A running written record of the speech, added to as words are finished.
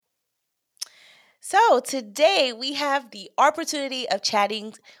So today we have the opportunity of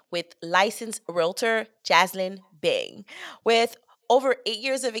chatting with licensed realtor Jaslyn Bing. With over 8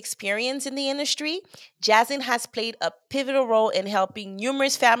 years of experience in the industry, Jaslyn has played a pivotal role in helping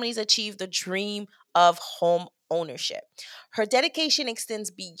numerous families achieve the dream of home ownership. Her dedication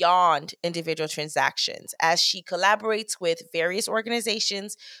extends beyond individual transactions as she collaborates with various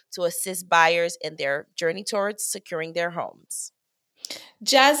organizations to assist buyers in their journey towards securing their homes.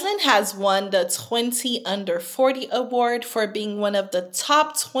 Jaslyn has won the 20 Under 40 award for being one of the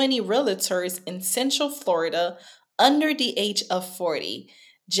top 20 realtors in Central Florida under the age of 40.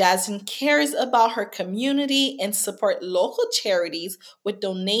 Jaslyn cares about her community and support local charities with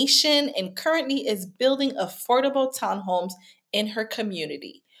donation and currently is building affordable townhomes in her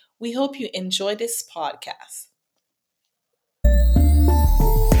community. We hope you enjoy this podcast.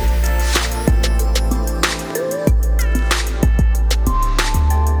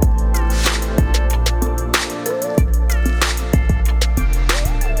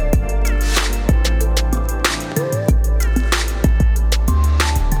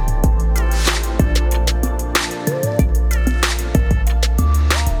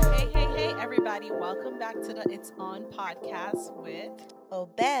 Hey, everybody. Welcome back to the It's On podcast with Oh,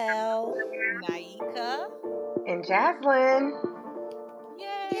 Belle. Naika. And Jaslyn.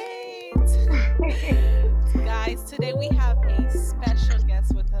 Yay! Guys, today we have a special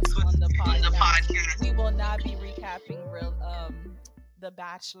guest with us on the podcast. We will not be recapping The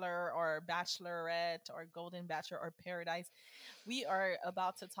Bachelor or Bachelorette or Golden Bachelor or Paradise. We are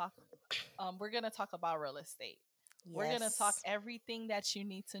about to talk we're going to talk about real estate. We're going to talk Yes. everything that you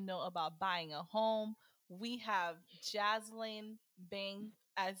need to know about buying a home. We have Jaslyn Bing,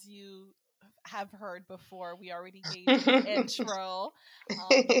 as you have heard before. We already gave the intro.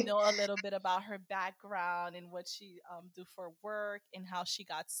 You know a little bit about her background and what she do for work and how she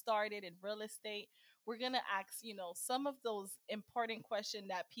got started in real estate. We're going to ask, some of those important questions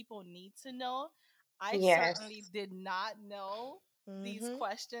that people need to know. I Yes. certainly did not know these Mm-hmm.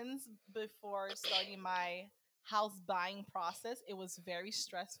 questions before starting my house buying process. It was very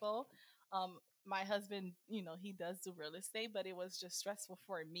stressful. My husband, he does do real estate, but it was just stressful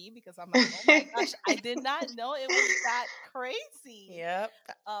for me because I'm like, oh my gosh, I did not know it was that crazy. Yep.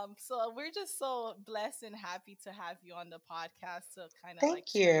 So we're just so blessed and happy to have you on the podcast to kind of like Thank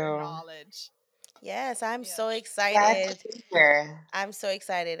share your you. knowledge. Yes, I'm Yeah. so Glad to excited. be here. I'm so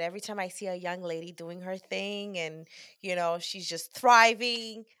excited. Every time I see a young lady doing her thing and, she's just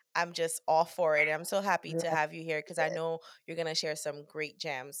thriving, I'm just all for it. I'm so happy to Yes. have you here because I know you're going to share some great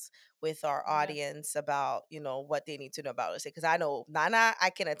gems with our Yes. audience about, what they need to know about it. Because I know Nana, I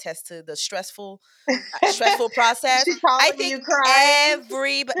can attest to the stressful process. She I calling think you crying.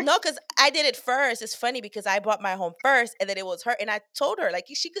 every no, because I did it first. It's funny because I bought my home first, and then it was her, and I told her like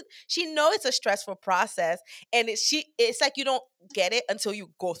she know it's a stressful process, and it's like you don't get it until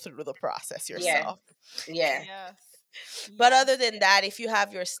you go through the process Yes. yourself. Yes. Yes. But Yes. other than that, if you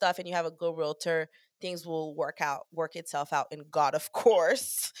have your stuff and you have a good realtor, things will work itself out in God, of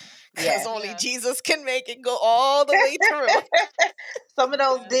course, because Yes. only Yes. Jesus can make it go all the way through. Some of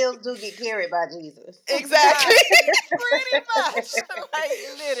those Yes. deals do get carried by Jesus. Exactly. Yes. Pretty much. Like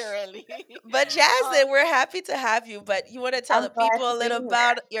literally. But Um, Jaslyn, we're happy to have you. But you want to tell I'm the glad people to a be little here.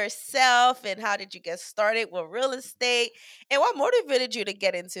 about yourself and how did you get started with real estate and what motivated you to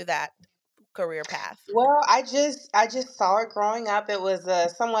get into that career path? Well, I just saw it growing up. It was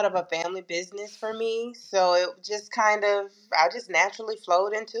somewhat of a family business for me, so it just kind of I just naturally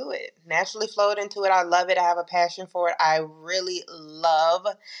flowed into it. Naturally flowed into it. I love it. I have a passion for it. I really love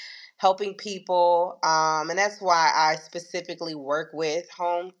helping people, and that's why I specifically work with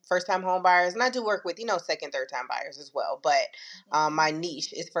home first time home buyers, and I do work with second, third time buyers as well. But mhm, my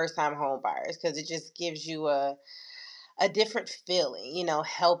niche is first time home buyers because it just gives you a different feeling,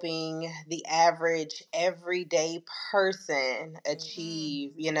 helping the average everyday person mhm,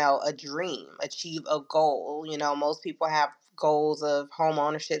 achieve, a dream, achieve a goal. Most people have goals of home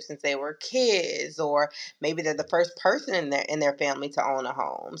ownership since they were kids, or maybe they're the first person in their family to own a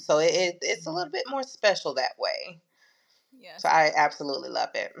home. So it's a little bit more special that way. So yes. I absolutely love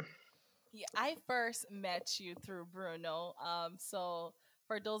it. Yeah, I first met you through Bruno. So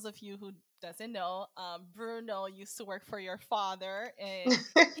for those of you who doesn't know, Bruno used to work for your father, and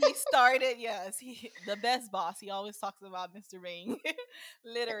he started. Yes, he the best boss. He always talks about Mr. Rain.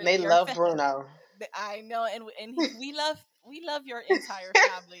 Literally, They love Bruno. I know, we love your entire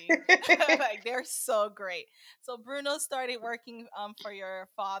family. Like they're so great. So Bruno started working for your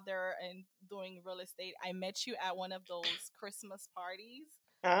father and doing real estate. I met you at one of those Christmas parties.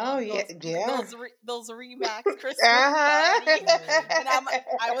 Oh yeah, those yeah. those Remax Christmas parties, Uh-huh. and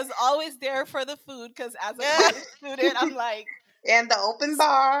I was always there for the food because as a college student, I'm like, And the open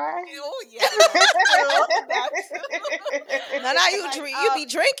bar. oh yeah, that too, that too. Now, now And you like, you be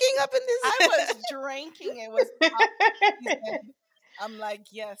drinking up in I this. was drinking. It was season. I'm like,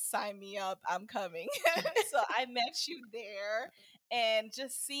 yes, sign me up. I'm coming. So I met you there, and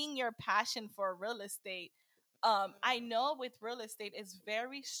just seeing your passion for real estate. I know with real estate it's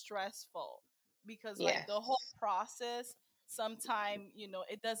very stressful because like the whole Yes. process sometimes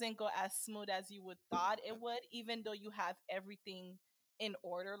it doesn't go as smooth as you would thought it would, even though you have everything in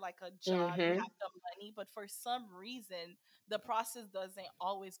order like a job, you Mhm. have the money, but for some reason the process doesn't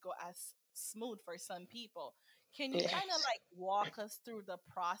always go as smooth for some people. Can you kind of Yes. like walk us through the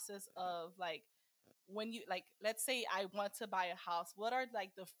process of like when you like let's say I want to buy a house, what are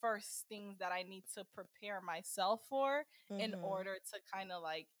like the first things that I need to prepare myself for in Hmm. order to kind of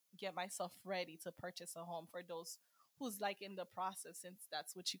like get myself ready to purchase a home for those who's like in the process, since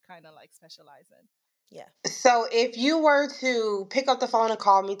that's what you kind of like specialize in. Yeah. So if you were to pick up the phone and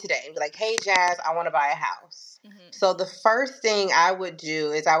call me today and be like, "Hey Jazz, I want to buy a house." Hmm. So the first thing I would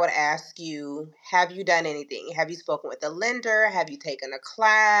do is I would ask you, have you done anything? Have you spoken with a lender? Have you taken a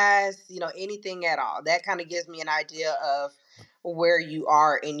class? Anything at all. That kind of gives me an idea of where you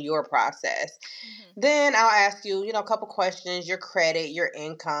are in your process. Hmm. Then I'll ask you, a couple questions, your credit, your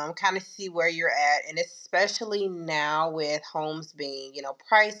income, kind of see where you're at. And especially now with homes being,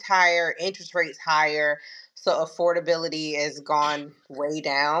 priced higher, interest rates higher, so affordability has gone way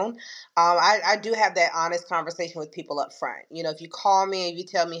down. I do have that honest conversation with people up front. If you call me and you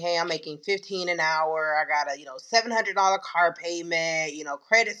tell me, hey, I'm making 15 an hour, I got a, $700 car payment,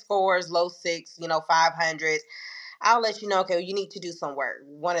 credit scores, low six, 500s. I'll let you know, okay, well, you need to do some work.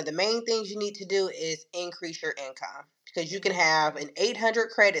 One of the main things you need to do is increase your income because you can Hmm. have an 800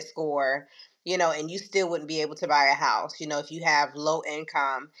 credit score, and you still wouldn't be able to buy a house, if you have low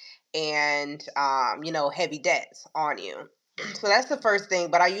income and, heavy debts on you. So that's the first thing.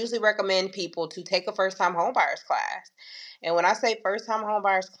 But I usually recommend people to take a first time homebuyers class. And when I say first time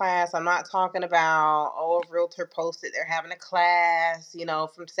homebuyers class, I'm not talking about, oh, a realtor posted they're having a class,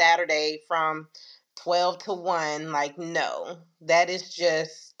 from Saturday from 12 to 1. Like, no, that is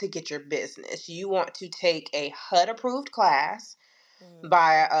just to get your business. You want to take a HUD approved class Mm.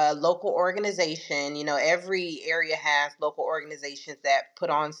 by a local organization. Every area has local organizations that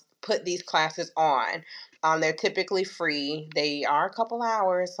put these classes on. They're typically free. They are a couple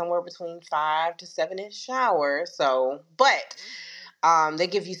hours, somewhere between 5 to 7 ish hours. So, but they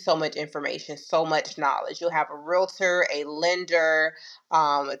give you so much information, so much knowledge. You'll have a realtor, a lender,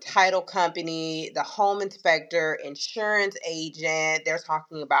 a title company, the home inspector, insurance agent. They're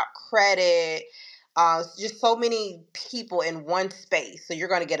talking about credit. Just so many people in one space. So you're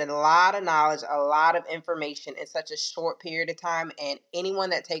going to get a lot of knowledge, a lot of information in such a short period of time. And anyone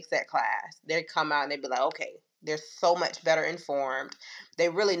that takes that class, they come out and they be like, okay, they're so much better informed. They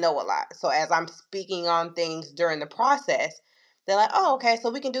really know a lot. So as I'm speaking on things during the process, they're like, oh, okay, so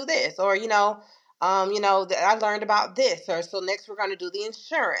we can do this, or I learned about this, or so next we're going to do the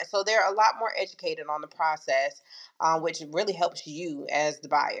insurance. So they're a lot more educated on the process, which really helps you as the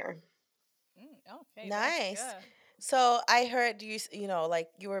buyer. Okay, that's Nice. good. So I heard you, like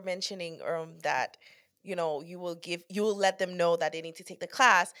you were mentioning that, you will let them know that they need to take the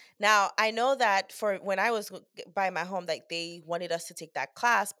class. Now, I know that for when I was buying my home, like they wanted us to take that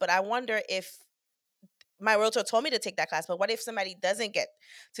class, but I wonder if my realtor told me to take that class, but what if somebody doesn't get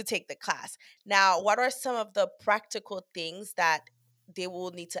to take the class? Now, what are some of the practical things that they will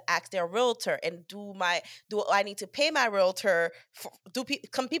need to ask their realtor? And do I need to pay my realtor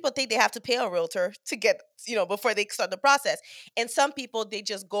some people think they have to pay a realtor to get, before they start the process. And some people, they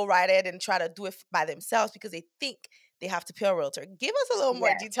just go right ahead and try to do it by themselves because they think they have to pay a realtor. Give us a little more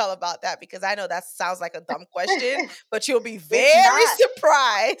Yes, detail about that, because I know that sounds like a dumb question, but you'll be it's very not.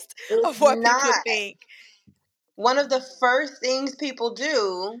 surprised It's of what people not. think. One of the first things people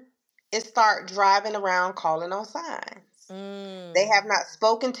do is start driving around calling on signs. They Mm. have not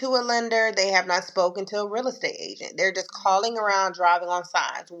spoken to a lender. They have not spoken to a real estate agent. They're just calling around, driving on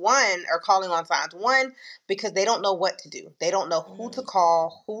signs. One, or calling on signs. One, because they don't know what to do. They don't know who to Mm.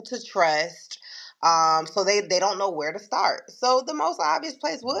 call, who to trust. So they don't know where to start. So the most obvious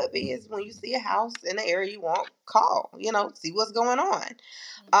place would be is when you see a house in the area you want, call. See what's going on.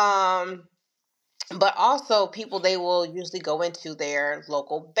 Hmm. But also, people, they will usually go into their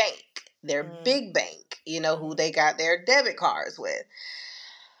local bank, their Mm. big bank, who Mhm. they got their debit cards with.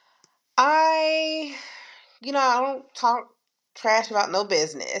 I, I don't talk. trash about no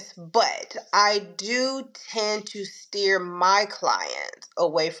business, but I do tend to steer my clients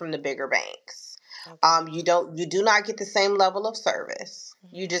away from the bigger banks. Okay. You do not get the same level of service.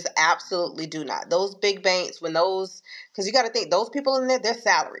 You Mhm. just absolutely do not. Those big banks, when those, because you got to think those people in there, they're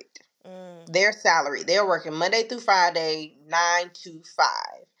salaried. Mm. Their salary. They're working Monday through Friday, 9 to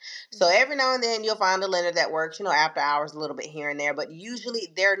 5. So Mhm. every now and then you'll find a lender that works, after hours a little bit here and there, but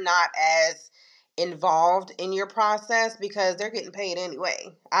usually they're not as involved in your process because they're getting paid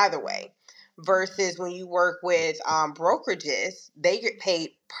anyway, either Mhm. way. Versus when you work with brokerages, they get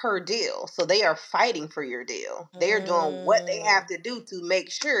paid per deal. So they are fighting for your deal. They are doing what they have Mm. to do to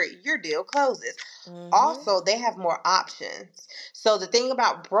make sure your deal closes. Mhm. Also, they have more options. So the thing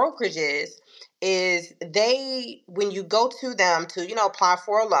about brokerages is they, when you go to them to, apply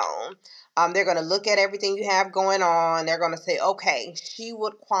for a loan, they're going to look at everything you have going on. They're going to say, okay, she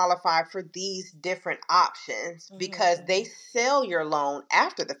would qualify for these different options Mhm. because they sell your loan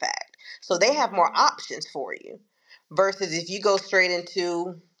after the fact. So they Mhm. have more options for you. Versus if you go straight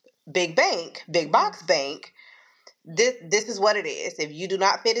into big Mhm. box bank, this is what it is. If you do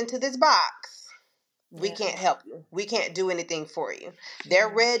not fit into this box, we Yeah. can't help you. We can't do anything for you. Their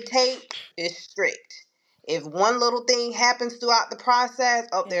Mm. red tape is strict. If one little thing happens throughout the process,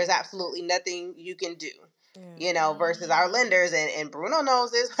 oh, Yeah. there's absolutely nothing you can do. Yeah. Versus our lenders, and Bruno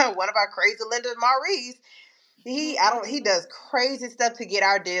knows this. One of our crazy lenders, Maurice, he does crazy stuff to get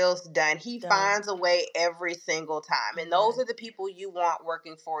our deals done. He Done. finds a way every single time. And Yeah. those are the people you want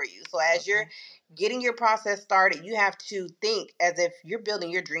working for you. So as you're Okay. getting your process started, you have to think as if you're building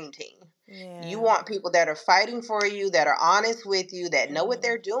your dream team. You Yeah. want people that are fighting for you, that are honest with you, that know what Mhm.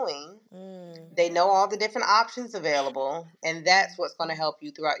 they're doing. Mm. They know all the different options available, and that's Mm. what's going to help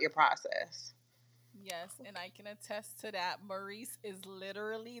you throughout your process. Yes, and I can attest to that. Maurice is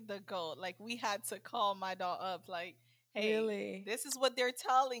literally the goat. Like we had to call my dog up, like, "Hey, Really? this is what they're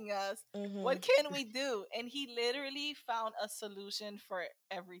telling us. What Mhm. can we do?" And he literally found a solution for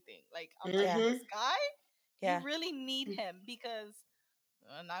everything. Like I'm like, Yeah. this Hmm. guy, you Yeah. really need him because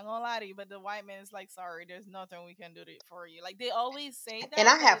I'm not gonna lie to you, but the white man is like, sorry, there's nothing we can do for you. Like they always say And that,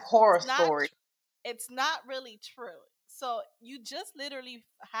 I but have it's horror not stories. it's not really true. So you just literally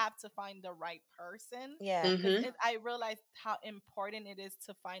have to find the right person Yeah. because Hmm. I realized how important it is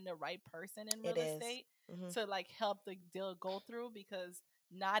to find the right person in It real is. estate Mhm. to like help the deal go through because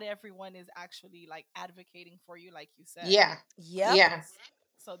not everyone is actually like advocating for you like you said. Yeah. Yep. Yeah.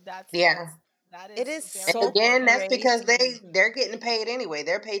 So that's Yeah. that It is is And very so again, that's important. because crazy. they're getting paid anyway.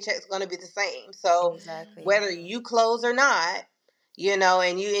 Their paycheck's going to be the same. So Exactly. whether you close or not,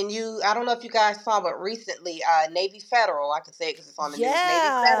 and you I don't know if you guys saw, but recently, Navy Federal, I can say it because it's on the news. Navy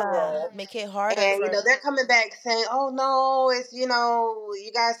Yeah. Federal, Make it harder and for. they're coming back saying, "Oh no, it's you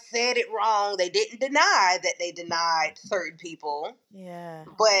guys said it wrong. They didn't deny that they denied certain people." Yeah.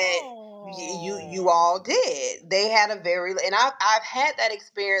 But you Oh. all did. They had a very, and I've had that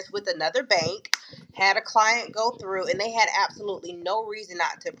experience with another bank. Had a client go through, and they had absolutely no reason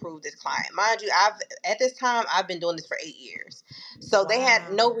not to approve this client. Mind you, I've at this time I've been doing this for 8 years, so they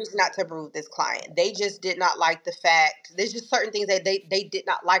had no Wow. reason not to approve this client. They just did not like the fact. There's just certain things that they did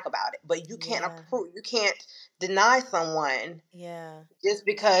not like about it. But you can't Yeah. approve. You can't deny someone Yeah. just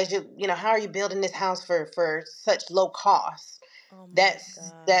because how are you building this house for such low cost. Oh my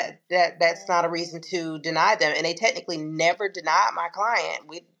God. That's not a Oh. reason to deny them, and they technically never denied my client.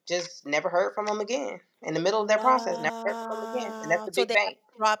 We just never heard from them again in the middle of their process. Never heard from them again, and that's Wow. a So big they bank.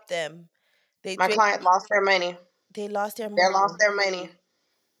 dropped them. They My they client lost their money. they lost their They lost money. their money.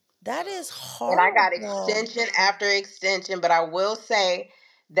 That is And I got horrible. extension after extension, but I will say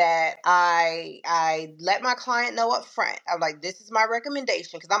that I let my client know up front. I'm like, this is my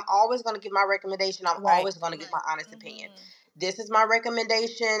recommendation because I'm always going to give my recommendation. I'm Right. always going to give my honest opinion. Mhm. This is my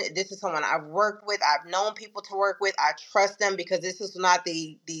recommendation. This is someone I've worked with. I've known people to work with. I trust them because this is not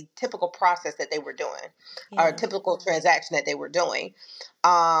the typical process that they were doing, or Yeah. typical transaction that they were doing.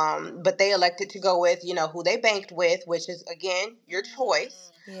 But they elected to go with who they banked with, which is again your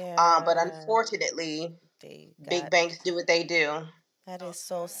choice. Mm. But Yeah. unfortunately, They big got. banks do what they do. That is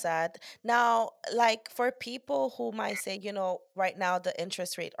so Okay. sad. Now, like for people who might say, right now the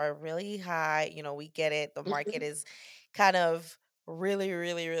interest rate are really high, we get it. The market Mhm. is kind of really,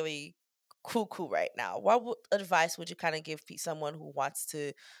 really, really cuckoo right now. What advice would you kind of give someone who wants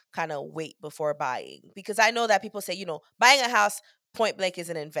to kind of wait before buying? Because I know that people say, buying a house point blank is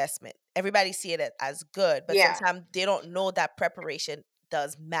an investment. Everybody see it as good, but Yeah. sometimes they don't know that preparation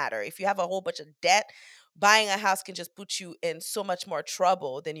does matter. If you have a whole bunch of debt, buying a house can just put you in so much more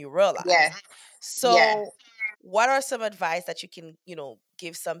trouble than you realize. Yes. Yes. So, what are some advice that you can,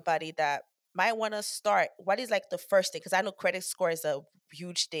 give somebody that might want to start, what is like the first thing? Because I know credit score is a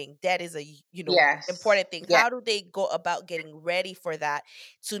huge thing. That is a Yes. important thing. Yeah. How do they go about getting ready for that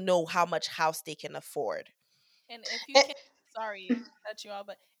to know how much house they can afford? And if you And- can, sorry, cut you off,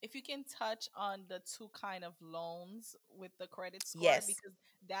 but if you can touch on the two kind of loans with the credit score, Yes, because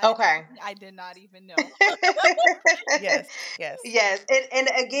that is okay. something I did not even know. yes, yes. Yes, and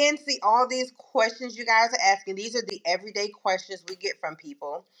again, see all these questions you guys are asking. These are the everyday questions we get from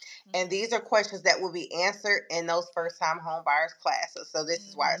people, and Mm-hmm. these are questions that will be answered in those first-time home buyers classes. So this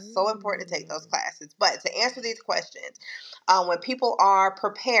is why Mm-hmm. it's so important to take those Mm. classes. But to answer Mm-hmm. these questions, when people are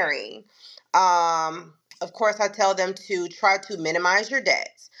preparing, of course, I tell them to try to minimize your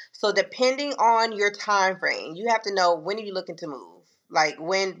debts. So depending on your time frame, you have to know when are you looking to move. Like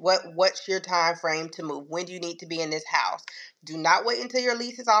what's your time frame to move? When do you need to be in this house? Do not wait until your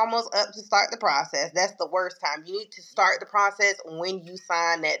lease is almost up to start the process. That's the worst time. You need to start the process when you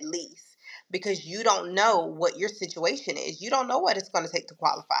sign that lease because you don't know what your situation is. You don't know what it's going to take to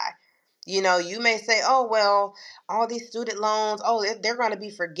qualify. You may say, oh, well, all these student loans, oh, they're going to be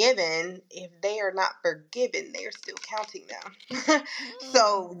forgiven. If they are not forgiven, they're still counting them. Mm-hmm.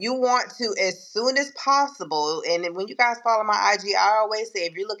 So you want to, as soon as possible, and when you guys follow my IG, I always say,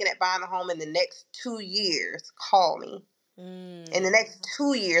 if you're looking at buying a home in the next 2 years, call me. In the Mm. next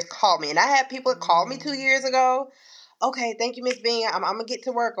 2 years, call me. And I had people that called me two Mm. years ago. Okay, thank you, Miss Bean. I'm going to get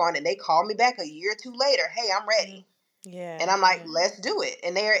to work on it. They called me back a year or two later. Hey, I'm Mm. ready. And Yeah, I'm like, Mm-hmm. let's do it.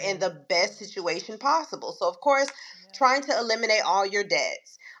 And they are in yeah. the best situation possible. So, of course, Yeah. trying to eliminate all your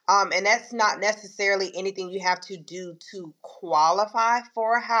debts. And that's not necessarily anything you have to do to qualify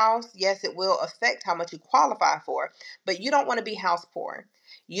for a house. Yes, it will affect how much you qualify for, but you don't want to be house poor.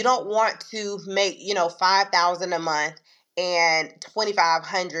 You don't Mm-hmm. want to make, 5,000 a month and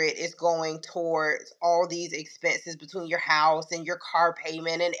 2,500 is going towards all these expenses between your house and your car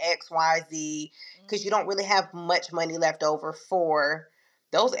payment and XYZ because you don't Mm-hmm. really have much money left over for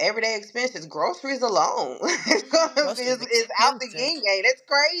those everyday expenses. Groceries alone Groceries is out the expensive. yin yang. It's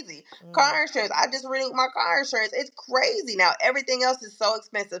crazy. Mm. Car insurance. I just renewed my car insurance. It's crazy now. Everything else is so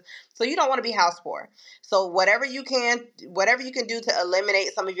expensive. So you don't want to be house poor. So whatever you can do to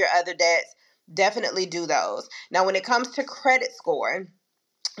eliminate some of your other debts, definitely do those. Now, when it comes to credit score,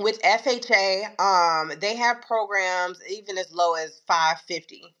 with FHA, they have programs even as low as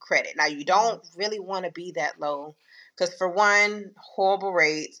 550 credit. Now you Mm. don't really want to be that low because for one, horrible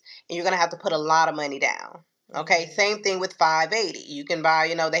rates, and you're gonna have to put a lot of money down. Okay, Mm. same thing with 580. You can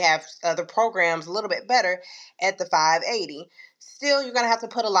buy, they have other programs a little bit better at the 580. Still, you're gonna have to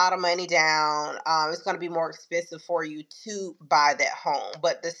put a lot of money down. It's gonna be more expensive for you to buy that home.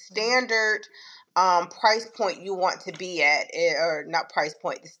 But the Mm. standard price point you want to be at, or not price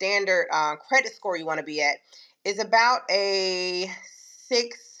point, the standard credit score you want to be at is about a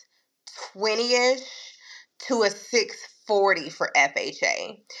 620 ish to a 640 for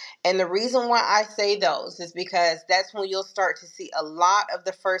FHA. And the reason why I say those is because that's when you'll start to see a lot of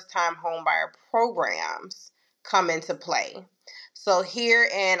the first time homebuyer programs come into play. So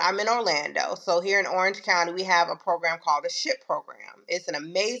I'm in Orlando. So here in Orange County, we have a program called the SHIP program. It's an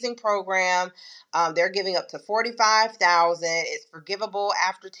amazing program. They're giving up to 45,000. It's forgivable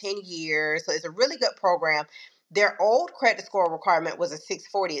after 10 years. So it's a really good program. Their old credit score requirement was a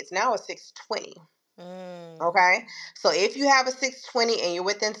 640. It's now a 620. Mm. Okay. So if you have a 620 and you're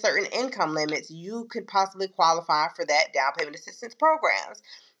within certain income limits, you could possibly qualify for that down payment assistance programs.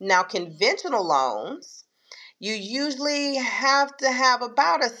 Now, conventional loans, you usually have to have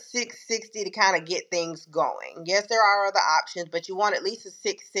about a 660 to kind of get things going. Yes, there are other options, but you want at least a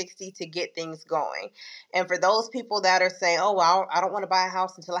 660 to get things going. And for those people that are saying, oh, well, I don't want to buy a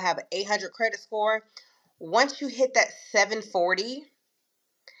house until I have an 800 credit score, once you hit that 740,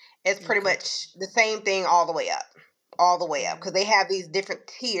 it's You pretty could. much the same thing all the way up. All the way up. Mm. Because they have these different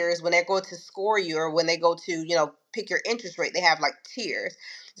tiers when they go to score you or when they go to, pick your interest rate. They have like tiers.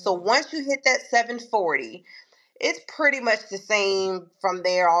 So Mm. once you hit that 740, it's pretty much the same from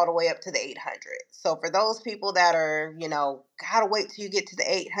there all the way up to the 800. So for those people that are, gotta wait till you get to the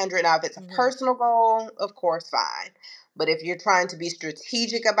 800. Now, if it's a Mm-hmm. personal goal, of course, fine. But if you're trying to be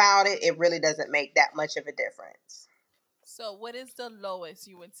strategic about it, it really doesn't make that much of a difference. So, what is the lowest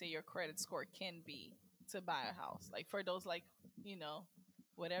you would say your credit score can be to buy a house? Like for those, like you know,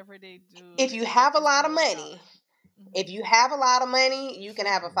 whatever they do, If you it have a just lot of didn't work out. money, Mm-hmm. if you have a lot of money, you can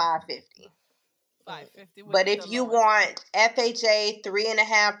have a 550. 550 would But be the if you lowest. want FHA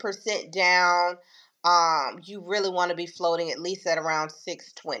 3.5% down, you really want to be floating at least at around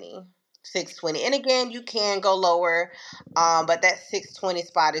 620. 620. And again, you can go lower, but that 620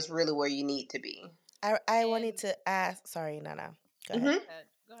 spot is really where you need to be. I wanted And to ask. Sorry, Nana. Go go ahead. Hmm ahead.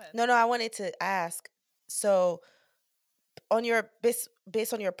 Go ahead. No, no, I wanted to ask. So, on your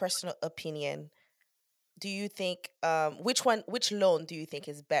based on your personal opinion, do you think which loan do you think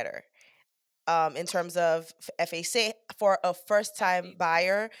is better? In terms of FHA for a first time FHA.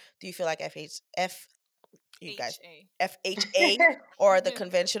 buyer, do you feel like you guys HA. FHA or the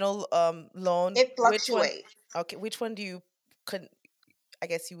conventional loan? It Which one? fluctuates. Okay, which one do you could I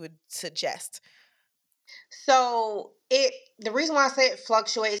guess you would suggest? So it the reason why I say it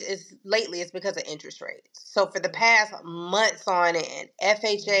fluctuates is lately it's because of interest rates. So for the Mm, past months on end,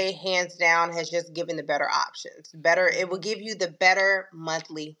 mm, FHA hands down has just given the better options. Better it will mhm, give you the better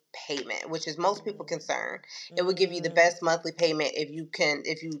monthly payment, which is most people mm, concerned. It will give you the mm, best monthly payment if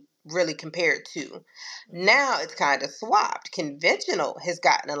you really compare it to. mhm, Now it's kind of swapped. Conventional has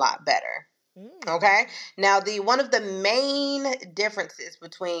gotten a lot better. mm, Okay. Now, the one of the main differences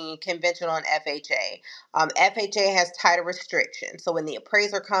between conventional and FHA, FHA has tighter restrictions. So when the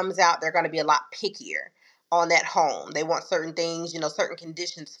appraiser comes out, they're going to be a lot pickier on that home. They want certain things, certain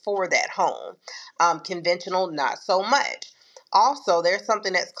conditions for that home. Conventional, not so much. Also, there's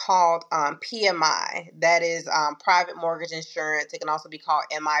something that's called PMI. That is private mortgage insurance. It can also be called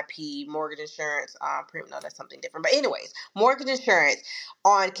MIP, mortgage insurance. No, that's something different. But anyways, mortgage insurance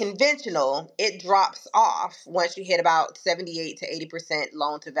on conventional, it drops off once you hit about 78 to 80%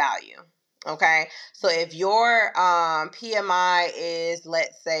 loan to value. Okay. So if Mhm. your PMI is,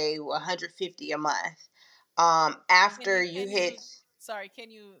 let's say, 150 a month, Can after you you can hit, you sorry, can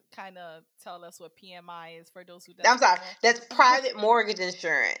you kind of tell us what PMI is for those who I'm doesn't sorry, know? that's private mortgage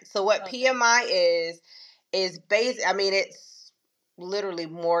insurance. So what Okay. PMI is based, I mean, it's literally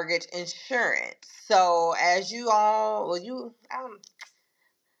mortgage insurance. So as you all, well,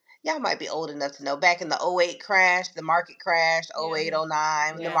 y'all might be old enough to know back in the '08 crash, the market crash, Yeah. '08,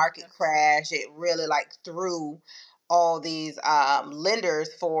 '09, when the yeah. Yeah. market Yeah. crash, it really like threw all these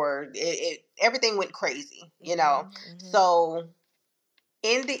lenders for everything went crazy. Mhm, mhm, So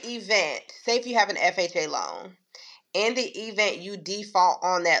in the event, say if you have an FHA loan, in the event you default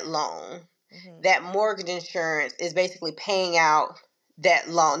on that loan, mhm, that mortgage insurance is basically paying out that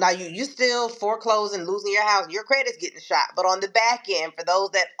loan. Now you still foreclosing, losing your house, your credit's getting shot. But on the back end, for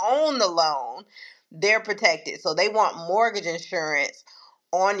those that own the loan, they're protected. So they want mortgage insurance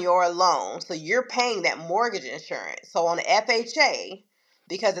on your loan. So you're paying that mortgage insurance. So on the FHA,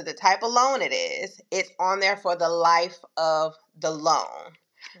 because of the type of loan it is, it's on there for the life of the loan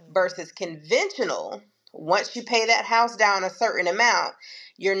mhm, versus conventional. Once you pay that house down a certain amount,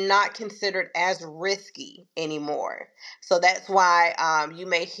 you're not considered as risky anymore. So that's why you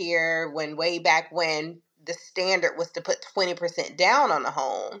may hear when way back when the standard was to put 20% down on the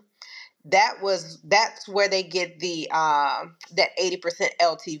home. That's where they get the that 80%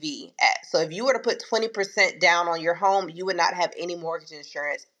 LTV at. So if you were to put 20% down on your home, you would not have any mortgage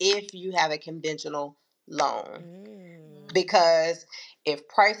insurance if you have a conventional loan, mm, Mm. because if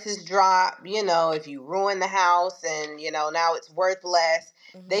prices drop, if you ruin the house and now it's worth less,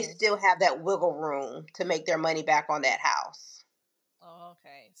 they mhm, still have that wiggle room to make their money back on that house. Oh,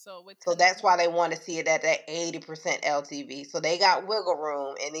 okay. So with So that's why they want to see it at that 80% LTV. So they got wiggle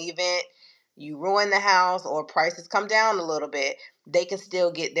room in the event you ruin the house or prices come down a little bit, they can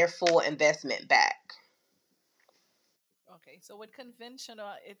still get their full investment back. okay, so with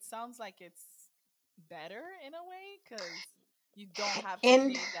conventional, it sounds like it's better in a way because you don't have to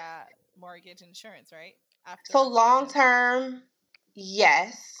And pay that mortgage insurance, right? After so a long certain. term,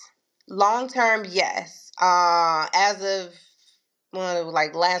 yes. Long term, yes. As of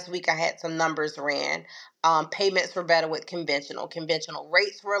like last week, I had some numbers ran. Payments were better with conventional. Conventional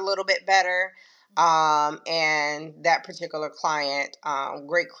rates were a little bit better. And that particular client,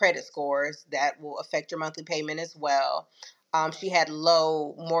 great credit scores that will affect your monthly payment as well. Okay. She had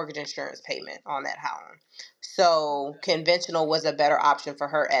low mortgage insurance payment on that home. So Okay. conventional was a better option for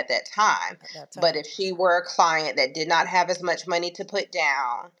her at that time. at that But time. if she were a client that did not have as much money to put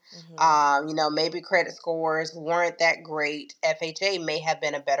down, Mhm, maybe credit scores weren't that great, FHA may have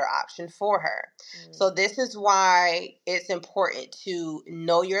been a better option for her. mm, So this is why it's important to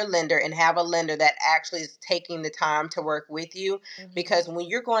know your lender and have a lender that actually is taking the time to work with you, mhm. because when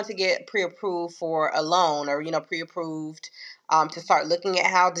you're going to get pre-approved for a loan or pre-approved to start looking at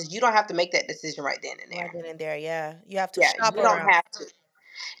houses, you don't have to make that decision right then and Right there. then and there, yeah. You have to Yeah, shop you don't around. have to.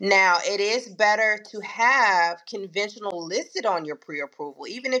 Now, it is better to have conventional listed on your pre approval,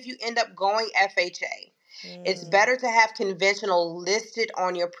 even if you end up going FHA. It's Mm, better to have conventional listed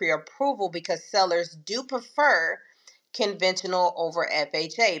on your pre approval because sellers do prefer conventional over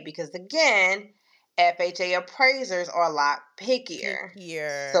FHA because, again, FHA appraisers are a lot pickier.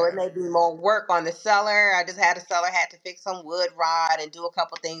 So it Pickier. may be more work on the seller. I just had a seller had to fix some wood rod and do a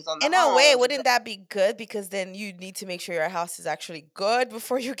couple things on the In a way, home. wouldn't that be good? Because then you need to make sure your house is actually good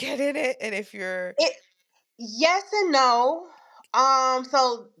before you get in it. And if you're It Yes and no.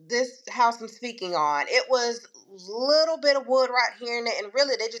 So this house I'm speaking on, it was little bit of wood right here and there, and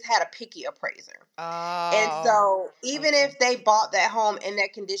really they just had a picky appraiser. And oh, so, even okay. if they bought that home in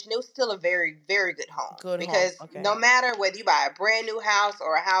that condition, it was still a very, very good home. Good home. Because Okay. no matter whether you buy a brand new house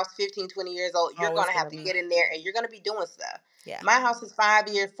or a house 15, 20 years old, you're going Always to have gonna to be. get in there and you're going to be doing stuff. Yeah. My house is 5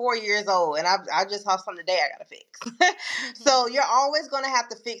 years, 4 years old, and I just saw something today I got to fix. So, you're always going to have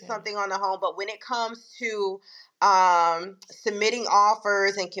to fix Yeah. something on the home. But when it comes to submitting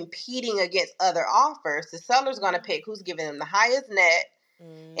offers and competing against other offers, the seller's going to pick who's giving them the highest net,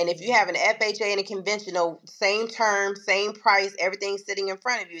 and if you Mm, have an FHA and a conventional, same term, same price, everything sitting in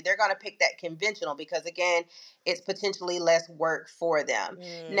front of you, they're going to pick that conventional because again, it's potentially less work for them.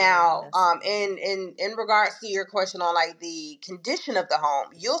 Now, yes. in regards to your question on like the condition of the home,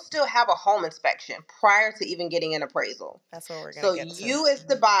 you'll still have a home inspection prior to even getting an appraisal. That's what we're gonna So get to. you, as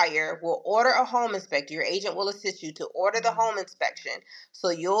the buyer, will order a home inspector. Your agent will assist you to order the Mhm. home inspection. So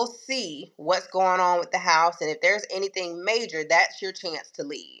you'll see what's going on with the house, and if there's anything major, that's your chance to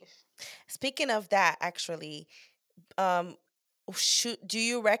leave. Speaking of that, actually, um, do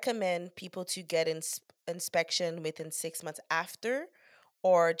you recommend people to get inspection within 6 months after,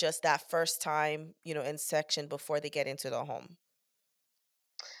 or just that first time, inspection before they get into the home?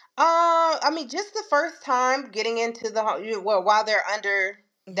 I mean, just the first time getting into the well, while they're under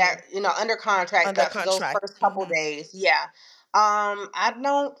that, Hmm. under contract, Under that for those contract. first couple Hmm. days, yeah. I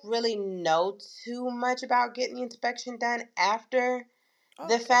don't really know too much about getting the inspection done after Oh,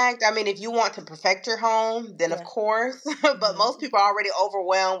 the okay. fact. I mean, if you want to perfect your home, then of Yeah. course. But Hmm. most people are already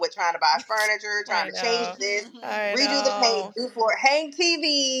overwhelmed with trying to buy furniture, trying I to change know. this, I redo the paint, know. do floor, hang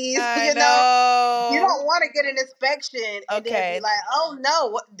TVs. I You know. don't want to get an inspection and then be Okay. like, "Oh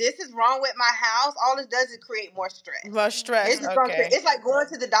no, this is wrong with my house." All it does is create more stress. More stress. It's just gonna create. Okay. It's like going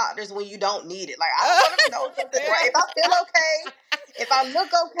to the doctors when you don't need it. Like, I want to know something's right. Yeah. If I feel okay, if I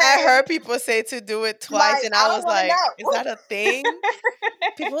look I heard okay, people say to do it twice, like and I I don't was want to like, is know. that a thing?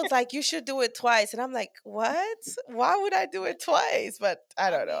 People was like, you should do it twice. And I'm like, what? Why would I do it twice? But I I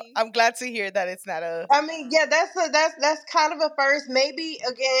don't know. mean, I'm glad to hear that it's not a. I mean, yeah, that's kind of a first. Maybe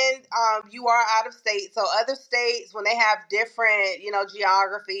again, you are out of state, so other states when they have different,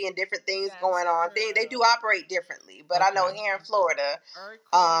 geography and different things that's going on, they do true. operate differently. But I know Okay. here in Florida,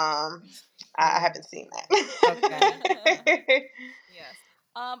 Earthquake. um, I Yeah. haven't seen Okay. that. Yes.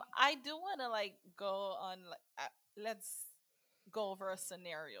 I do want to like go on. Like, let's go over a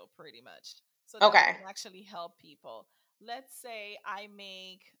scenario pretty much, so that we Okay. can actually help people. Let's say I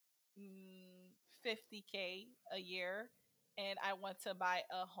make 50K a year, and I want to buy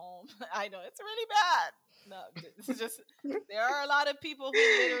a home. I know it's really bad. No, it's just there are a lot of people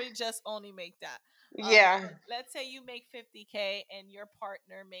who literally just only make that. Yeah. But let's say you make 50K and your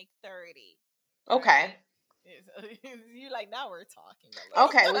partner make 30, Okay. right? You like now we're talking a little.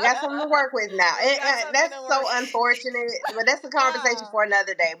 Okay, we got something to work with now. We got And something that's to so work. unfortunate, but that's a conversation Yeah. for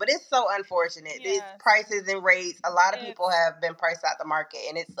another day. But it's so unfortunate. These Yes. prices and rates, a lot of people It's have been priced out the market,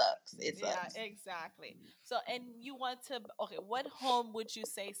 and it sucks. It yeah, sucks. exactly. So, and you want to, okay, what home would you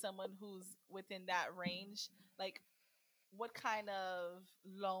say someone who's within that range, like what kind of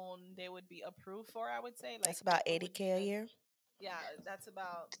loan they would be approved for? I would say, like, That's about what would be 80K a the, year. yeah, that's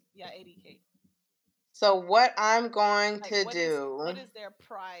about, yeah, 80K. So what I'm going Like, to what do, is their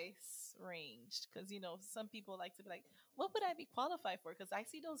price range? Because some people like to be like, what would I be qualified for? Because I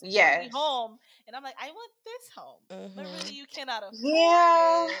see those pretty yes, home, and I'm like, I want this home, but really Hmm. you cannot afford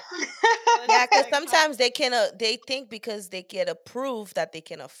yeah, it. So it's Yeah, just because like how, sometimes they think because they get approved that they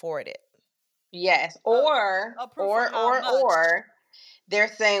can afford it. yes, uh, or approved for or how or much? or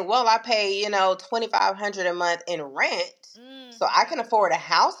they're saying, well, I pay 2,500 a month in rent, so I can Yes. afford a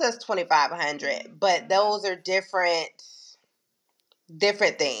house that's 2,500. But Yes. those are different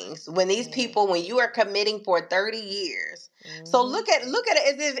things. When these Mm-hmm. people, when you are committing for 30 years, so look at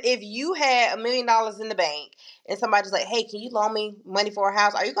it as if you had $1 million in the bank and somebody's like, hey, can you loan me money for a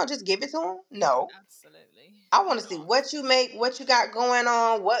house? Are you gonna just give it to them? No. Absolutely. I want to see what you make, what you got going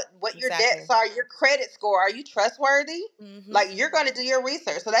on, what your debts Exactly. are, your credit score. Are you trustworthy? Hmm. Like, you're going to do your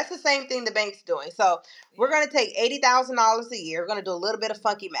research. So that's the same thing the bank's doing. So we're Yeah. going to take $80,000 a year. We're going to do a little bit of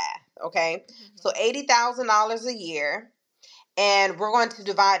funky math. Okay, so $80,000 a year, and we're going to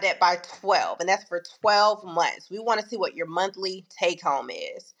divide that by 12, and that's for 12 months. We want to see what your monthly take home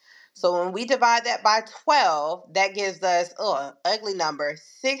is. So when we divide that by 12, that gives us, ugly number,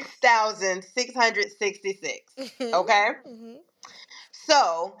 6,666. Okay? Mhm.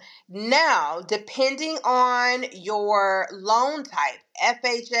 So now, depending on your loan type,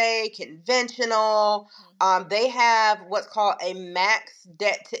 FHA, conventional, Mhm. they have what's called a max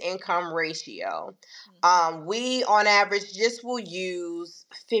debt to income ratio. Mhm. We, on average, just will use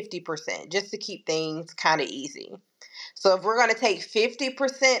 50% just to keep things kind of easy. So if we're going to take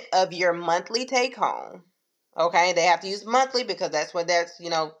 50% of your monthly take home, okay, they have to use monthly because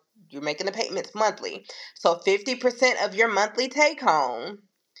you're making the payments monthly. So 50% of your monthly take home Mhm.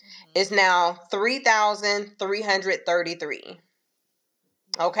 is now 3,333. Yes.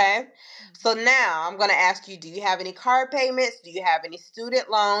 Okay? So Mhm. now I'm going to ask you, do you have any car payments? Do you have any student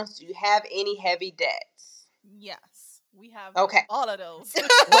loans? Do you have any heavy debts? Yes. We have Okay. all of those.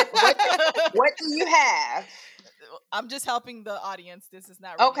 What do you have? I'm just helping the audience. This is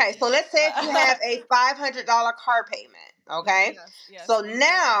not really Okay, me. so let's say if you have a $500 car payment, okay? Yes. Yes. So We know. We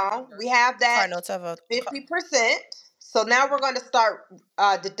now we remember. have Car that notes of a car. 50%. So now we're going to start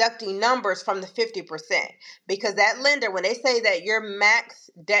deducting numbers from the 50% because that lender, when they say that your max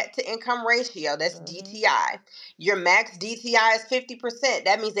debt to income ratio, that's Mhm. DTI, your max DTI is 50%.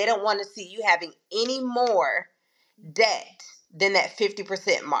 That means they don't want to see you having any more debt Mhm. than that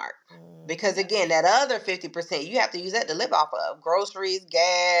 50% mark. Because Mhm. again, Yes. that other 50%, you have to use that to live off of groceries,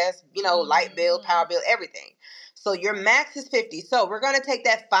 gas, light bill, power Mhm. bill, everything. So your Yes. max is 50. So we're going to take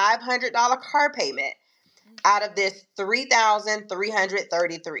that $500 car payment Mhm. out of this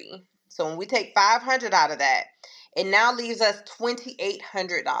 3,333. So when we take 500 out of that, it now leaves us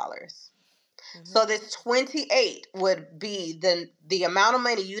 $2,800. So Mhm. this 28 would be the amount of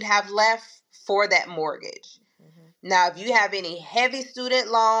money you'd have left for that mortgage. Mhm. Now, if you have any heavy student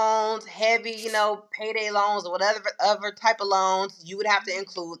loans, heavy, payday loans, or whatever other type of loans, you would have to Mhm.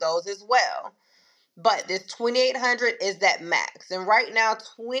 include those as well. But this 2,800 is that max. And right now,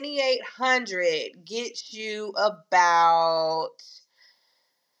 2,800 gets you about,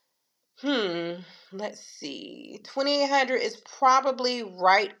 hmm, let's see. 2,800 is probably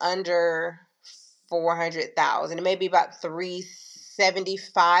right under 400,000. It may be about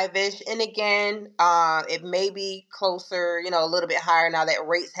 375 ish. And again, it may be closer, a little bit higher now that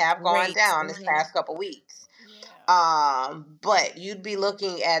rates have gone Rate. down this Mhm. past couple weeks. Yeah. But you'd be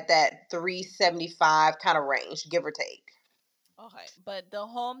looking at that 375 kind of range, give or take. Okay. But the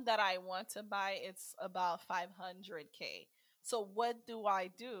home that I want to buy, it's about 500K. So what do I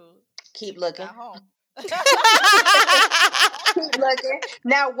do to Keep get looking. that home? Keep looking.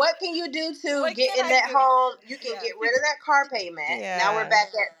 Now, what can you do to What get can in I that do? home? You can Yeah. get rid of that car payment. Now we're Yeah. back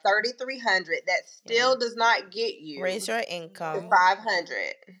at 3,300. That Yeah. still does not get Raise you your to income No.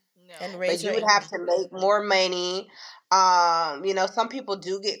 500. and No. But raise you your would have income. to make more money. Some people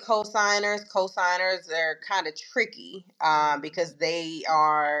do get co-signers. Co-signers are kind of tricky because they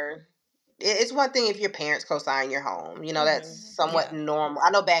are. It's one thing if your parents co-sign your home. That's Mhm. Mhm. somewhat Yeah. normal.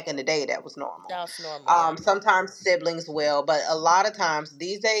 I know back in the day that was normal. That's normal. Yeah. Sometimes siblings will, but a lot of times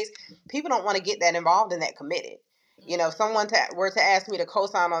these days, people don't want to get that involved and that committed. If Mm. someone were to ask me to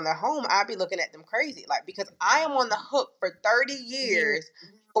co-sign on their home, I'd be looking at them crazy, like because I am on the hook for 30 Year. years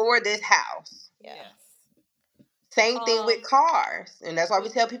for this house. Yeah. Yes. Same thing with Um. cars, and that's why we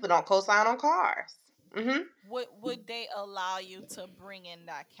Would tell people don't co-sign on cars. hmm would they allow you to bring in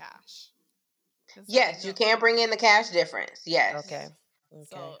that cash? Because I Yes, you know. can bring in the cash difference. Yeah. Okay. Yes, Okay.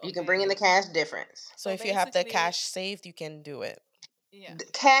 So you can bring okay. in the cash difference. So So if you have the basically, cash saved, you can do it. yeah. The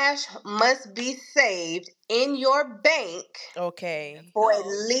cash must be saved in your bank Okay. for at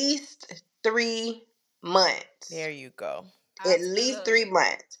Until least 3 months. There you go. At after least the. 3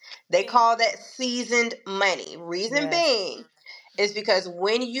 months. They Thank call you. that seasoned money. Reason Yes. being is Mhm. because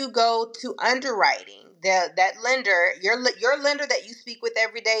when you go to underwriting, that lender, your lender that you speak with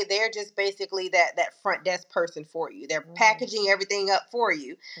every day, they're just basically that front desk person for you. They're Mhm. packaging everything up for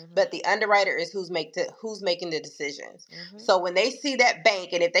you, Mhm. but the underwriter is who's making the decisions. Mhm. So when they see that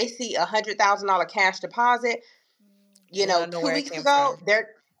bank, and if they see $100,000 cash deposit, Mm. They want to know two where it weeks came ago, from.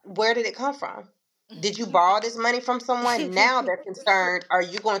 where did it come from? Did you borrow this money from someone? Now they're concerned, are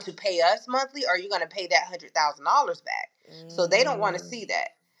you going to pay us monthly or are you going to pay that $100,000 back? So they don't want to Mm. see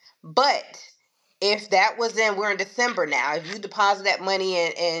that. But if that was we're in December now, if you deposit that money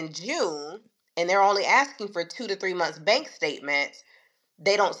in June and they're only asking for 2 to 3 months bank statements,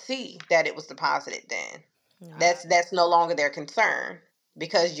 they don't see that it was deposited then. Yeah. That's no longer their concern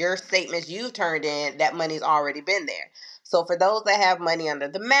because your statements you've turned in, that money's already been there. So for those that have money under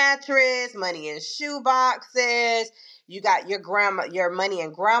the mattress, money in shoe boxes, you got your money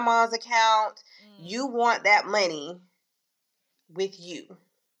in grandma's account, you Mm. want that money with you.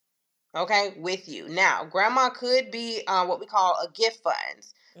 okay, with you. Now, grandma could be what we call a gift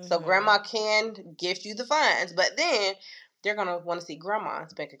funds. So Mhm. grandma can gift you the funds, but then they're gonna want to see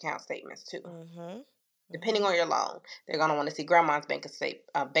grandma's bank account statements too. Mhm. Depending Mhm. on your loan, they're gonna want to see grandma's bank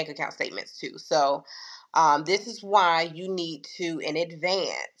account statements too. So this is why you need to, in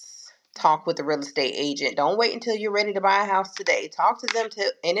advance, talk with the real estate agent. Don't wait until you're ready to buy a house today. Talk to them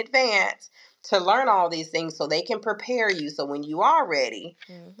in advance to learn all these things so they can prepare you. So when you are ready,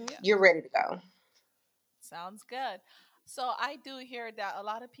 Mhm. Yeah. you're ready to go. Sounds good. So I do hear that a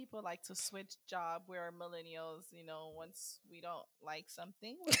lot of people like to switch job where millennials, once we don't like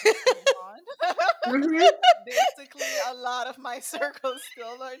something, we'll just move on. Mhm. Basically, a lot of my circles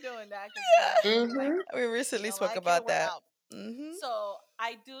still are doing that because we don't really like Mhm. it. We We recently don't spoke like it, about we're that. out. Mhm. So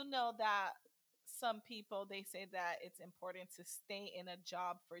I do know that some people they say that it's important to stay in a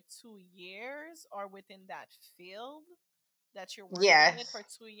job for 2 years or within that field that you're working with Yes. for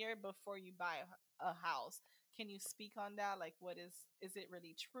 2 years before you buy a house. Can you speak on that? Like, is it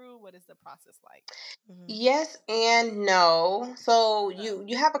really true? What is the process like? Mhm. Yes and no. So Okay.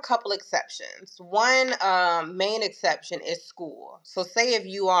 you have a couple exceptions. One main exception is school. So say if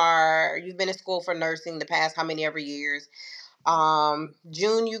you've been in school for nursing the past how many ever years,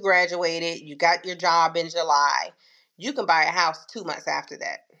 June you graduated, you got your job in July, you can buy a house 2 months after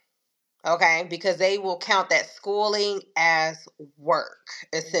that. Okay, because they will count that schooling as work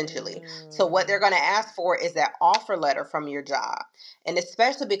essentially. So what they're Mm. going to ask for is that offer letter from your job. And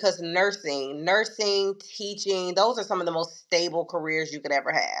especially because nursing, teaching, those are some of the most stable careers you could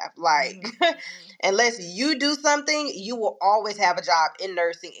ever have. Like Mhm. Mm-hmm. unless you do something, you will always have a job in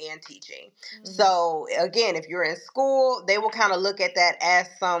nursing and teaching. Mm-hmm. Mhm. So again, if you're in school, they will kind of look at that as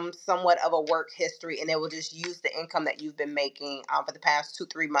somewhat of a work history, and they will just use the income that you've been making for the past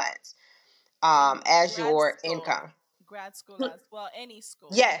 2-3 months And as your income. grad school as well, any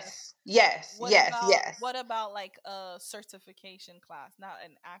school. Just Yes, yes, yes, yes. what about like a certification class, not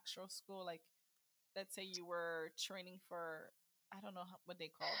an actual school? Like, let's say you were training for, I don't know what they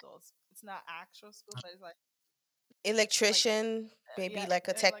call those. It's not actual school, but it's like Electrician, maybe yeah, like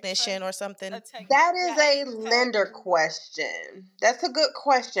a electric, technician or a something. tech, That yeah, is a any tech. lender question. That's a good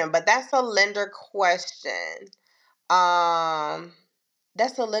question, but that's a lender question. Um,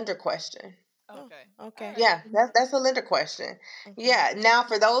 that's a lender question. Oh, Okay, all okay. right. Yeah, that's a lender question. Okay. Yeah. Now,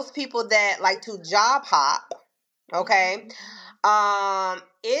 for those people that like to job hop, Mhm, okay, mhm,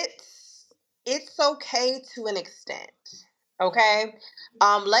 it's okay to an extent. Mhm. Okay.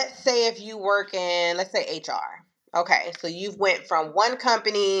 Let's say if you work in, let's say, HR. Okay, so you've went from one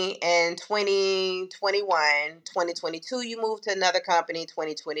company in 2021, 2022 you moved to another company,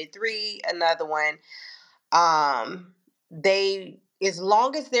 2023 another one. They, as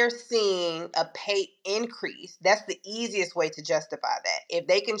long as they're seeing a pay increase, that's the easiest way to justify that. If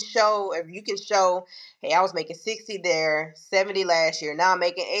you can show, hey, I was making 60 there, 70 last year, now I'm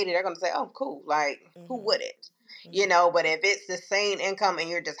making 80, they're going to say, oh, cool, like, who Mhm. wouldn't? Mhm. But if it's the same income and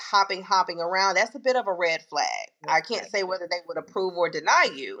you're just hopping around, that's a bit of a red flag. Red I can't flag. say whether they would approve or deny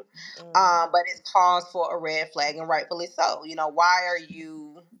you, Mhm. but it's cause for a red flag, and rightfully so.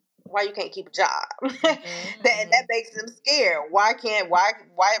 Why you can't keep a job? Mhm. That Mhm. makes them scared. Why can't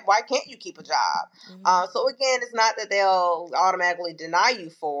you keep a job? Mhm. So again, it's not that they'll automatically deny you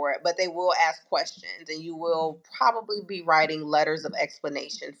for it, but they will ask questions, and you Mhm. will probably be writing letters of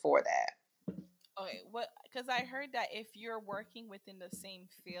explanation for that. Okay, what? Because I heard that if you're working within the same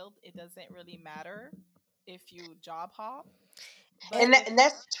field, it doesn't really matter if you job hop. But And if And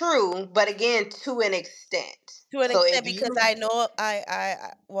that's true, but again, to an extent. to an So if extent, because you, I know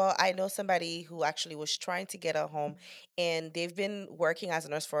well, I know somebody who actually was trying to get a home, and they've been working as a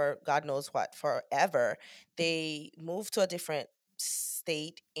nurse for God knows what, forever. They moved to a different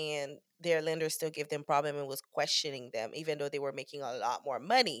state, and their lender still gave them problem and was questioning them, even though they were making a lot more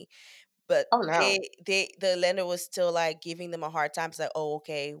money. But oh no, the lender was still like giving them a hard time. It's like, oh,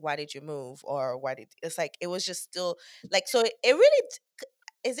 okay, why did you move, or why did it's like it was just still like, so it really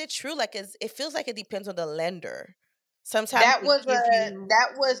is it true? Like, it feels like it depends on the lender. Sometimes that they was give you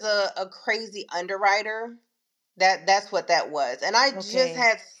a crazy underwriter. That's what that was. And I just okay,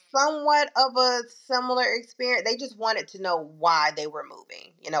 had somewhat of a similar experience. They just wanted to know why they were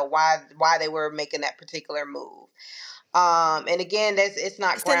moving. Why they were making that particular move. And again, that's it's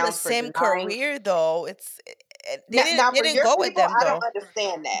not it's in the grounds for same denying. career though. They Now, didn't now they for didn't your go with people, them I don't though.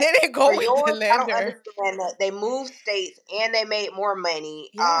 understand that. They didn't For go with the yours, I don't lender. understand that they moved states and they made more money.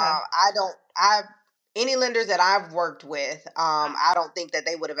 Yeah. I don't. I Any lenders that I've worked with, I, I don't think that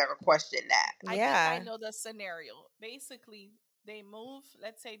they would have ever questioned that. I think I Yeah. know the scenario. Basically, they move.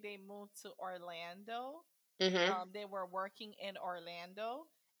 Let's say they moved to Orlando. Hmm. They were working in Orlando,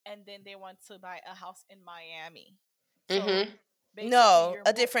 and then they want to buy a house in Miami. So Mhm. basically, No, you're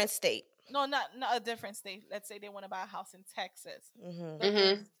a different state. no, not a different state. Let's say they want to buy a house in Texas. Hmm. Let's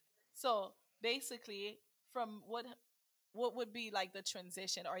Mhm. so basically, from what would be like the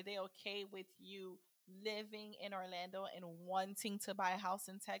transition? Are they okay with you living in Orlando and wanting to buy a house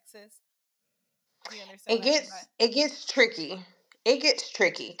in Texas? Do you understand It what I mean by? gets tricky. It gets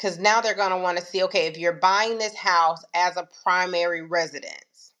tricky because now they're gonna want to see, okay, if you're buying this house as a primary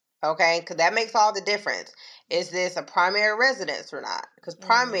residence, okay, because that makes all the difference. Is Mhm. this a primary residence or not? Because Hmm.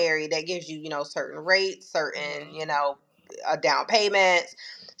 primary, that gives you, certain rates, certain, Hmm. down payments.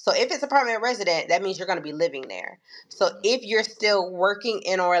 So if it's a primary resident, that means you're going to be living there. So Mhm. if you're still working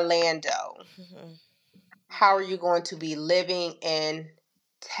in Orlando, Hmm. how are Yeah. you going to be living in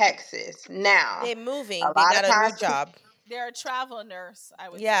Texas? Now, They a moving. They lot of got a new times job. They're a travel nurse, I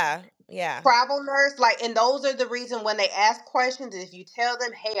would say. Yeah. Yeah. travel nurse, like, and those are the reason when they ask questions, if you tell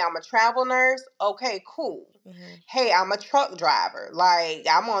them, hey, I'm a travel nurse, okay, cool. Hmm. Hey, I'm a truck driver, like,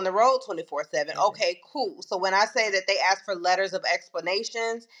 I'm on the road 24/7, Yeah. okay, cool. So when I say Yeah. that they ask for letters of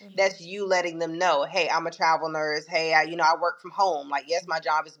explanations, Hmm. that's you letting them know, hey, I'm a travel nurse. Hey, I work from home. Like, yes, my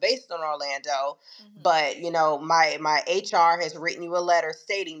job is based on Orlando, Mhm. but my HR has written you a letter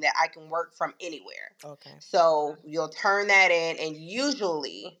stating that I can work from anywhere. Okay. So you'll turn that in, and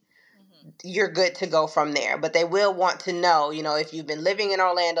usually Mhm. you're good to go from there. But they will want to know, if you've been living in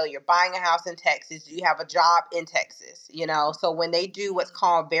Orlando, you're buying a house in Texas, do you have a job in Texas? So when they do what's Mhm.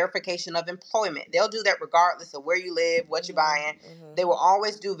 called verification of employment, they'll do that regardless of where you live, what you're Hmm. buying. Hmm. They will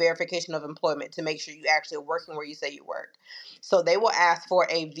always do verification of employment to make sure you actually are working where you say you work. So they will ask for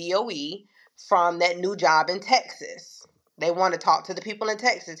a VOE from that new job in Texas. They want to talk to the people in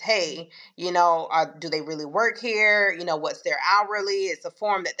Texas. Hey, do they really work here? What's their hourly? It's a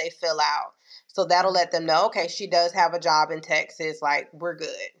form that they fill out. So that'll let them know, okay, she does have a job in Texas. Like, we're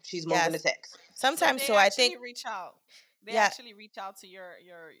good. She's moving to Yes. Texas. So Sometimes they so. I actually think. reach out. They Yeah. actually reach out to your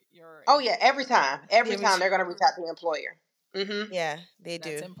Oh, yeah, every employer. time. Every They time reach. they're going to reach out to the employer. Mm-hmm. Yeah, they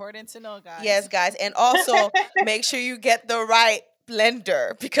That's do. important to know, guys. Yes, guys, and also make sure you get the right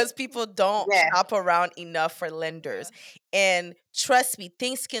lender because people don't Yeah. shop around enough for Yeah. lenders. And trust me,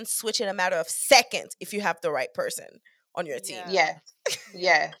 things can switch in a matter of seconds if you have the right person on your team. Yeah. Yes. Yeah.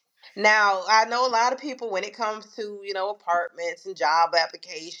 Yes. Now, I know a lot of people, when it comes to, apartments and job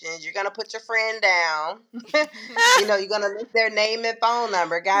applications, you're going to put your friend down. You're going to list their name and phone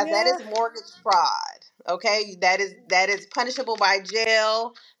number. Guys, that Yeah. is mortgage fraud. Okay? That is punishable by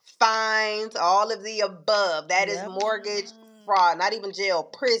jail, fines, all of the above. That is Yep. mortgage Mm. fraud, not even jail,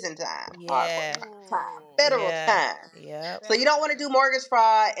 prison time, hardcore Yeah. time, Ooh. federal Yeah. time. Yep. So you don't Federal. want to do mortgage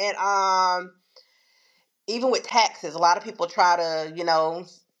fraud, and even with taxes, a lot of people try to,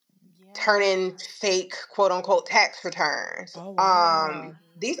 turn Yeah. in fake quote unquote tax returns. Oh wow.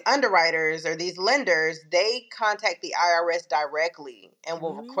 These underwriters or these lenders, they contact the IRS directly and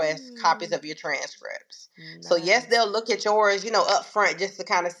will request copies Mm, of your transcripts. So yes, nice. they'll look at yours, up front just to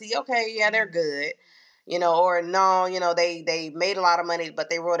kind of see, okay, yeah, they're Mhm. good. Or no, they made a lot of money, but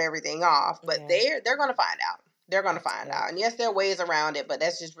they wrote everything off. But Yeah, they're gonna find out. They're gonna that's find good. out. And yes, there are ways around it, but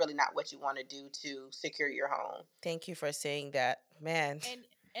that's just really not what you want to do to secure your home. Thank you for saying that, man. And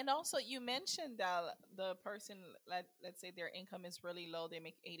and also you mentioned that the person, let's say their income is really low, they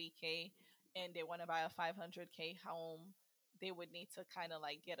make 80K and they want to buy a 500K home, they would need to kind of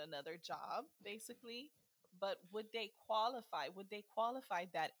like get another job basically. But would they qualify? Would they qualify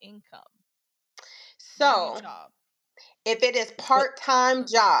that income? The new So job. if it is But part-time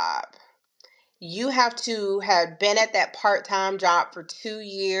job, you have to have been at that part-time job for 2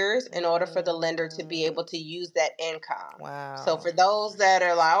 years in order for the lender to be mm, able to use that income. So wow, for those that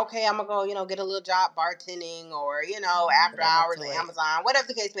are like, okay, I'm gonna go, get a little job bartending, or after they have hours to at wait. Amazon, whatever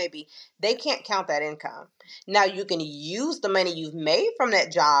the case may be, they can't count that income. Now you can use the money you've made from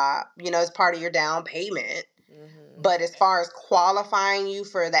that job, as part of your down payment. Hmm. But as Okay. far as qualifying you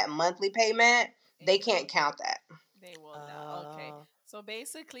for that monthly payment, they can't Income. count that. They will not. Okay. Uh, So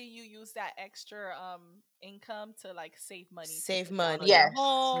basically you use that extra income to like save money to save put down on money. your Yes,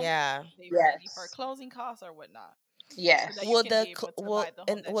 home, Yeah. save money for yes, closing costs or whatnot. So that you yes. Will can the be cl- able to buy the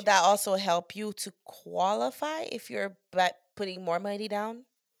home and will that you that want. also help you to qualify if you're putting more money down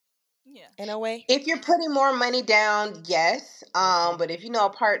Yeah. in a way? If you're putting more money down, yes. Okay. But if a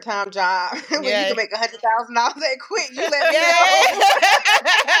part time job where you Yeah. can make $100,000 that quick, you let me Yeah. know.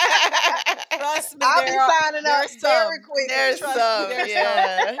 Trust me, I'll be signing up there's very some. There's quickly. Trust me, some, there's some.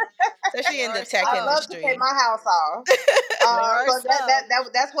 yeah. Especially There in the are tech I'd love some. to pay industry. my house off. There are So some.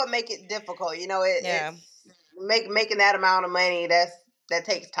 that's what make it difficult. Yeah. It's making that amount of money. That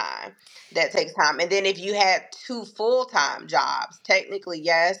takes time. That takes time. And then if you had two full-time jobs, technically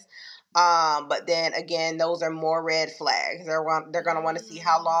yes. But then again, those are more red flags. They're gonna want to see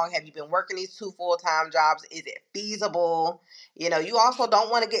how Mm. long have you been working these two full-time jobs? Is it feasible? You also don't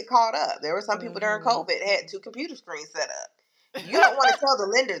want to get caught up. There were some people during Mm-hmm. COVID had two computer screens set up. You don't want to tell the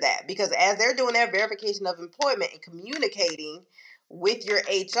lender that, because as they're doing their verification of employment and communicating with your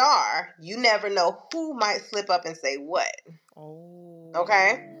HR, you never know who might slip up and say what.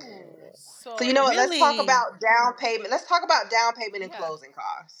 Okay? Ooh. So So you know what? Let's talk Really? about down payment. Let's talk about down payment and yeah, closing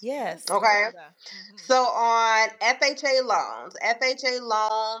costs. let's Yes. let's Okay? do that. So on FHA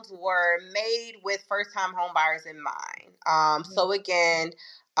loans were made with first-time home buyers in mind. Mhm. So again,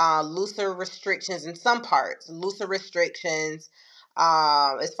 looser restrictions in some parts, looser restrictions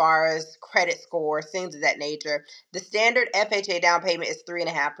as far as credit score, things of that nature. The standard FHA down payment is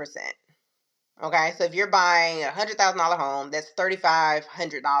 3.5%. Okay, so if you're buying $100,000 home, that's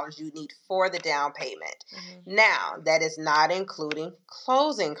 $3,500 you need for the down payment. Mhm. Now, that is not including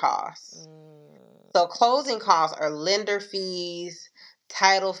closing costs. Mm. So closing costs are lender fees,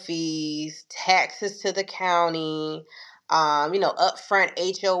 title fees, taxes to the county, upfront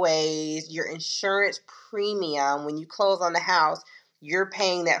HOAs, your insurance premium. When you close on the house, you're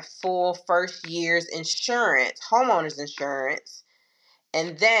paying that full first year's insurance, homeowner's insurance.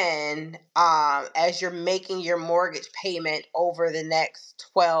 And then, as you're making your mortgage payment over the next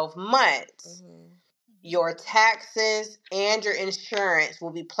 12 months, Mhm. your taxes and your insurance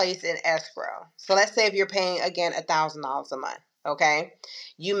will be placed in escrow. So let's say if you're paying again $1,000 a month, okay?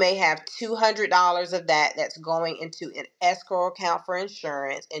 You may have $200 of that that's going into an escrow account for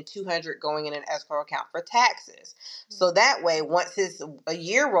insurance and 200 going in an escrow account for taxes. So that way, once a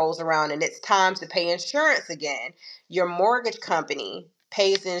year rolls around and it's time to pay insurance again, your mortgage company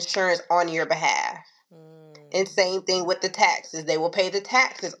pays the insurance on your behalf. And Mm. same thing with the taxes. They will pay the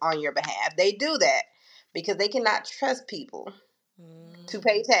taxes on your behalf. They do that because they cannot trust people to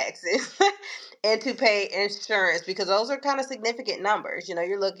pay Mm. taxes and to pay insurance, because those are kind of significant numbers.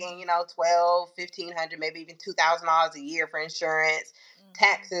 You're looking, 12, 1,500, maybe even $2,000 a year for insurance,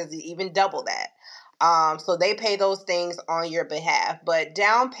 taxes, even double that. So they pay those things on your behalf. But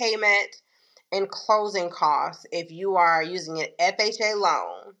down payment and closing costs, if you are using an FHA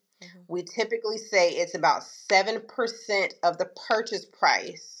loan, Mhm. we typically say it's about 7% of the purchase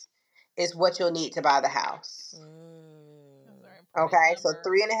price is what you'll need to buy the house. Those are Mm. important Okay, so numbers.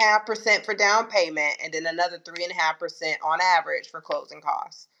 3.5% for down payment, and then another 3.5% on average for closing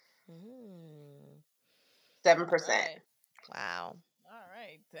costs. Mm. 7%. Right. Wow. All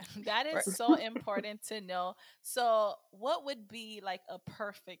right. That is We're- so important to know. So, what would be like a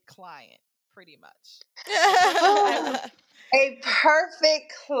perfect client, pretty much? A perfect client would, A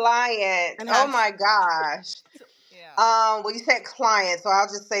perfect client. and Oh have. my gosh. yeah. Well, you said client, so I'll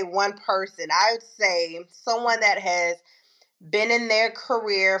just say one person. I would say someone that has been in their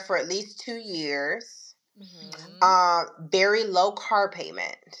career for at least 2 years. Mhm. Mm-hmm. Very low car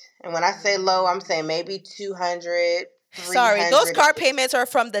payment. And when I say low, I'm saying maybe 200, Sorry, those 300. car payments are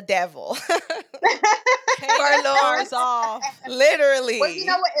from the devil. Pay Car your cars loans, off. Well, you know literally.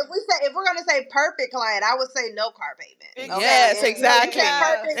 what? If we're gonna say perfect client, I would say no car payment. Okay, Yes, and when we say exactly.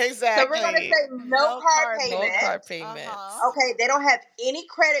 Yes. perfect, so we're gonna Exactly. say no No car car No payment. car payments. Uh-huh. payments. Okay, they don't have any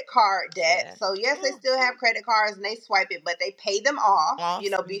credit card debt. Yeah. So yes, they Ooh. still have credit cards and they swipe it, but they pay them off, Off.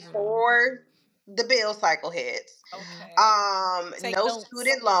 Mhm. before the bill cycle hits. Mhm. Okay. Take No notes.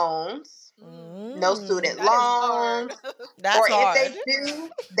 student loans, no Mm. student That is hard. loans, That's or if hard. they do,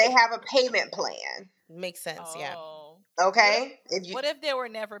 they have a payment plan. Makes sense. Yeah. Oh. What if Okay, if you what if they were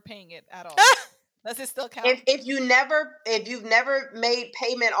never paying it at all? Does it still count? if you've never made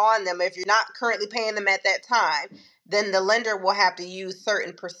payment on them, if you're not currently paying them at that time, then the lender will have to use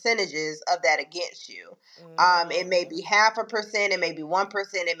certain percentages of that against you. It may Mm. be 0.5%, it may be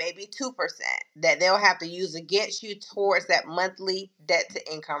 1%, it may be 2% that they'll have to use against you towards that monthly debt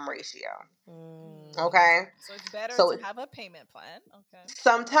to income ratio. Mm. Okay, So it's better so to have a payment plan. Okay.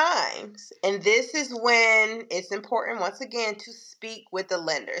 sometimes, and this is when it's important once again to speak with the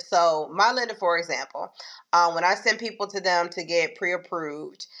lender. So my lender, for example, when I send people to them to get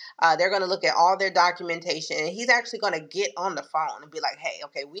pre-approved, they're going to look at all their documentation, and he's actually going to get on the phone and be like, hey,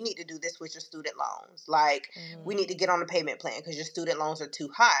 okay, we need to do this with your student loans, like we Mhm. need to get on the payment plan because your student loans are too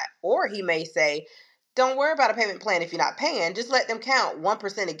high. Or he may say, don't worry about a payment plan if you're not paying. Just let them count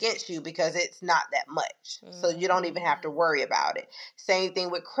 1% against you because it's not that much. So you don't even have to Mhm. worry about it. Same thing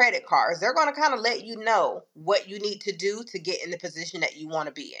with credit cards. They're going to kind of let you know what you need to do to get in the position that you want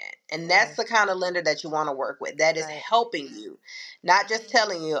to be in. And Okay. that's the kind of lender that you want to work with. That is Right. helping you, not just Mhm.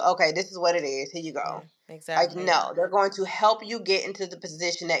 telling you, okay, this is what it is. Here you Yeah. go. Like, Exactly. no, they're going to help you get into the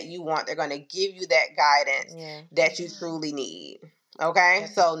position that you want. They're going to give you that guidance Yeah. that you Mhm. truly need. Okay,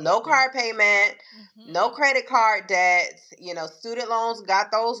 so Definitely no agree. car payment, no Mhm. credit card debts, student loans,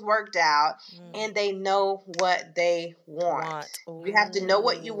 got those worked out, Mm. and they know what they want. Want. You have to know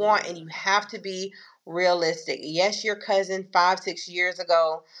what you want, Ooh. and you have to be realistic. Yes, your cousin 5, 6 years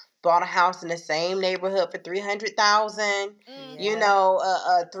ago bought a house in the same neighborhood for 300,000. Yeah. Mhm.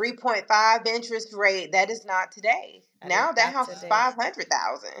 A 3.5 interest rate. That is not today. That is Now that not house is today.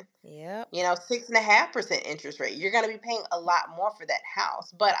 500,000. Yep. 6.5% interest rate. You're going to be paying a lot more for that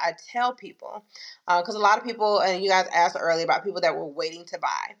house. But I tell people, because a lot of people, and you guys asked earlier about people that were waiting to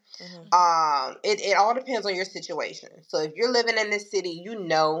buy. Hmm. Mhm. It all depends on your situation. So if you're living in this city,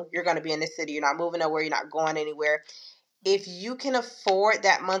 you're going to be in this city. You're not moving nowhere. You're not going anywhere. If you can afford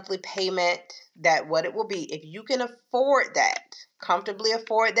that monthly payment, that what it will be. If you can afford that, comfortably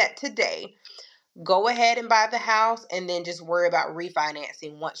afford that today, go ahead and buy the house, and then just worry about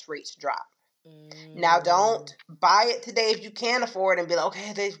refinancing once rates drop. Now, don't Mm. buy it today if you can afford it and be like,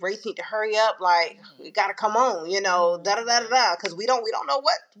 okay, these rates need to hurry up. Like, we Mhm. gotta come on, Hmm. da da da da da, because we don't know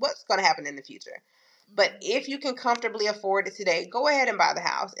what's gonna happen in the future. But Mhm. if you can comfortably afford it today, go ahead and buy the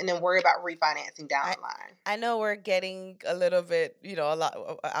house, and then worry about refinancing down I the line. I know we're getting a little bit, a lot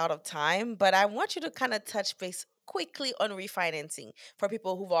out of time, but I want you to kind of touch base quickly on refinancing for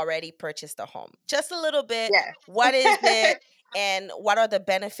people who've already purchased a home. Just a little bit. Yes. What is it, and what are the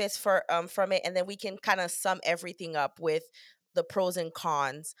benefits from it? And then we can kind of sum everything up with the pros and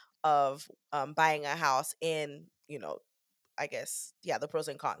cons of buying a house in, I guess, yeah, the pros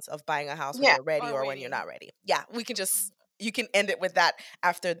and cons of buying a house when Yeah. you're ready Or or when you're waiting. not ready. Yeah, we can just you can end it with that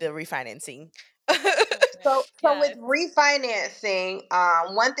after the refinancing. Okay. So with Yes. refinancing,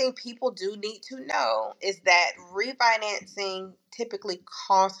 one thing people do need to know is that refinancing typically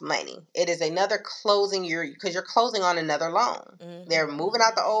costs money. It is another closing year because you're closing on another loan. They're Mhm. moving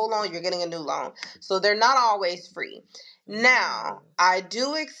out the Mhm. old loan, you're getting a new loan. So they're not always free. Now, Mm. I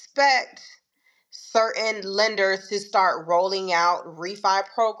do expect certain lenders to start rolling out refi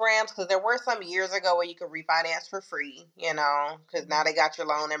programs, because there were some years ago where you could refinance for free, because now Mhm. they got your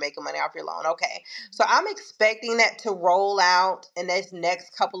loan, they're making money off your loan. Okay. So Mhm. I'm expecting that to roll out in this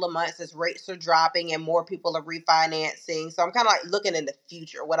next couple of months as rates are dropping and more people are refinancing. So I'm kind of like looking in the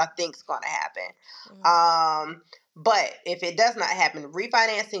future, what I think is going to happen. Mhm. But if it does not happen,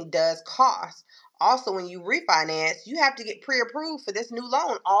 refinancing does cost. Also, when you refinance, you have to get pre-approved for this new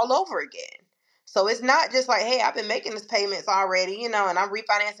loan all over again. So it's not just like, hey, I've been making these payments already, and I'm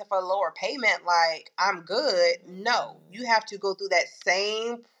refinancing for a lower payment, like I'm good. No, you Mm. have to go through that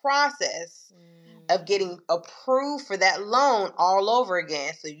same process of Mm. getting approved for that loan all over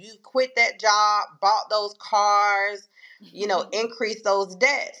again. So you quit that job, bought those cars, increase those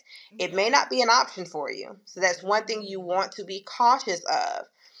debts. It may Yeah. not be an option for you. So that's one thing you Mm. want to be cautious of.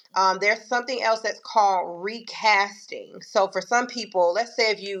 There's Mhm. something else that's called recasting. So for some people, let's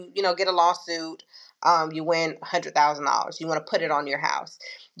say if you get a lawsuit, you win $100,000. You want to put it on your house.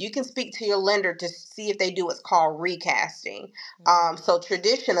 You can speak to your lender to see if they do what's called recasting. Mm. So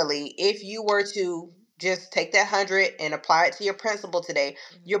traditionally, if you were to just take that 100 and apply it to your principal today,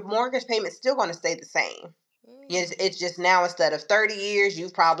 Mhm. your mortgage payment's still going to stay the same. Yes, Mm. it's just now instead of 30 years,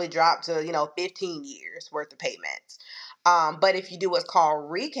 you've probably dropped to 15 years worth of payments. But if you do what's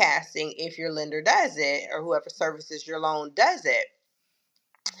called recasting, if your lender does it or whoever services your loan does it,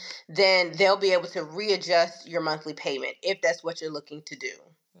 then they'll be able to readjust your monthly payment if that's what you're looking to do.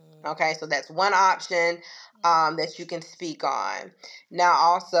 Mm. Okay, so that's one option Mhm. that you can speak on. Now,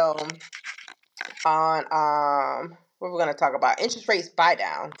 also on what we're going to talk about, interest rate buy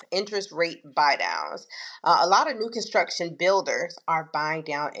downs. A lot of new construction builders are buying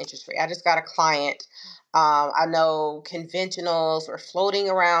down interest rate. I just got a client. I know conventionals were floating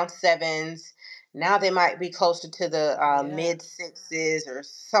around sevens. Now they might be closer to the Yeah. mid sixes or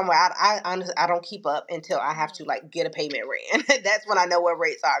somewhere. I honestly, I don't keep up until I have to Mhm. like get a payment ran. That's when I know what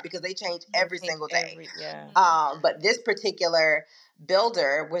rates are, because they change They every change single day. every, yeah. Mhm. But this particular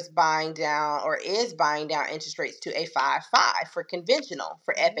builder was buying down, or is buying down, interest rates to a 5.5 for conventional.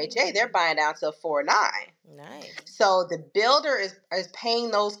 For FHA, they're Ooh. buying down to a 4.9. Nice. So the builder is paying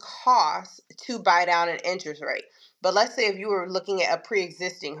those costs to buy down an interest rate. But let's say if you were looking at a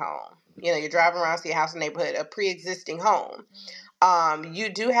pre-existing home, you're driving around, see a house in the neighborhood, a pre-existing home. Mhm. You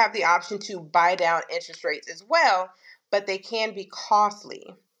do have the option to buy down interest rates as well, but they can be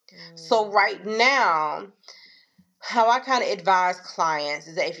costly. So right now, how I kind of advise clients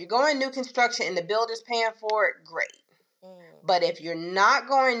is that if you're going new construction and the builder's paying for it, great. Mm. But if you're not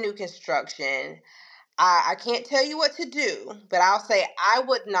going new construction, I can't tell you what to do, but I'll say I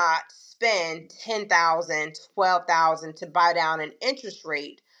would not spend 10,000, 12,000 to buy down an interest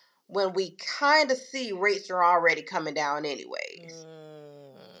rate when we kind of see rates are already coming down anyways.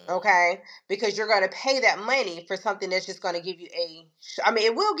 Okay, because you're going to pay that money for something that's just going to give you I mean,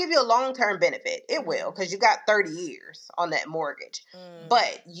 it will give you a long-term benefit. It will, because you got 30 years on that mortgage.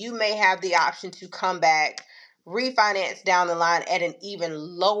 But you may have the option to come back, refinance down the line at an even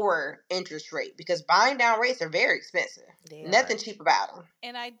lower interest rate, because buying down rates are very expensive. They are. Nothing cheap about them.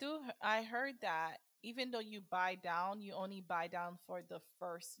 And I heard that even though you buy down, you only buy down for the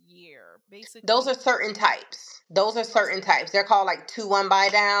first year. Those Basically, are certain types. Those are first. certain types. They're called like 2-1 buy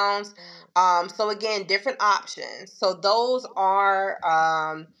downs. So again, different options. So those are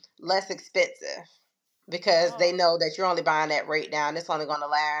less expensive because they Oh, know that you're only buying that rate down. It's only going to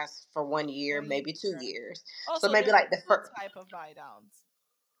last for 1 year, 1 year. maybe 2 years. Oh, So so maybe there's like the two first. type of buy downs,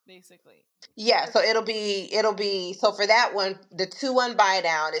 basically. Yeah, so it'll be so for that one, the 2-1 buy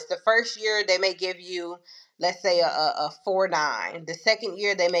down is the first year they may give you, let's say a 4.9. The second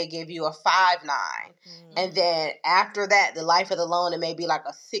year they may give you a 5.9. And Mm-hmm. then after that, the life of the loan, it may be like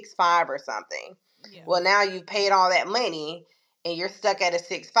a 6.5 or something. Yeah. Well, now you've paid all that money and you're stuck at a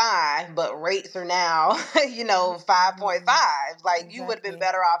 6.5, but rates are now, 5.5. Like you would have been Exactly.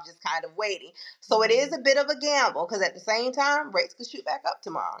 better off just kind of waiting. So it is a bit of a gamble because at the same time, rates could shoot back up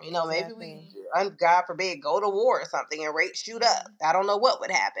tomorrow. Maybe we, Exactly. Mm-hmm. God forbid, go to war or something and rates shoot up. Mm-hmm. I don't know what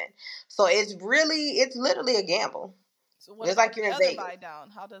would happen. So it's literally a gamble. So what Just about like the you're in other Vegas. buy down?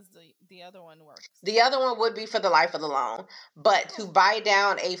 How does the other one works? The other one would be for the life of the loan. But to Oh. buy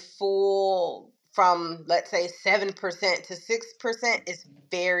down a full from, let's say, 7% to 6% is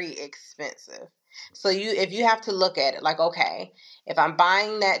very expensive. So if you have to look at it like, okay, if I'm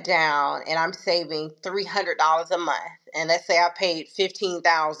buying that down and I'm saving $300 a month, and let's say I paid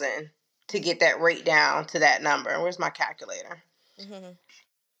 15,000 to Mm-hmm. get that rate down to that number. Where's my calculator? Mhm.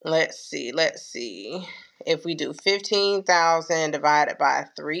 Let's see. If we do 15,000 divided by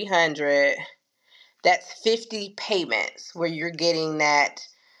 300, that's 50 payments where you're getting that.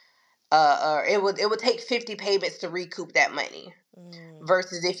 Or it would take 50 payments to recoup that money. Mm.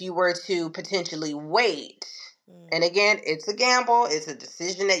 Versus if you were to potentially wait. And Mm. again, it's a gamble. It's a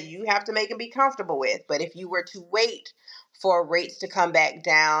decision that you have to make and be comfortable with. But if you were to wait for rates to come back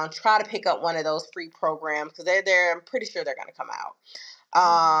down, try to pick up one of those free programs because they're there. I'm pretty sure they're going to come out.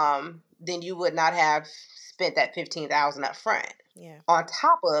 Then you would not have spent that 15,000 up front Yeah. on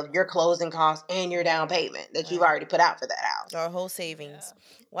top of your closing costs and your down payment that you've Right. already put out for that house. Our whole Yeah. savings.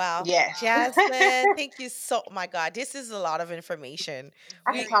 Wow. Yes. Wow. Jaslyn, thank you so, oh my God, this is a lot of information.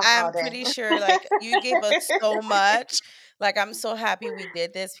 I can Very talk all I'm day. pretty sure like you gave us so much. Like I'm so happy we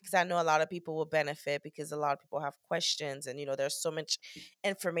did this because I know a lot of people will benefit because a lot of people have questions and there's so much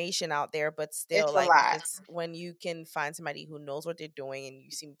information out there, but still It's a like lot. it's when you can find somebody who knows what they're doing and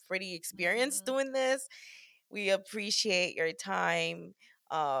you seem pretty experienced Mm-hmm. doing this. We appreciate your time.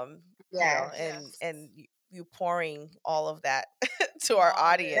 Um, Yes. and Yes. you pouring all of that to our Thank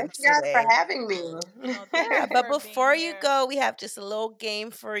audience Knowledge. you guys for today. having me. No, thank Yeah, you but for being before you here. go, we have just a little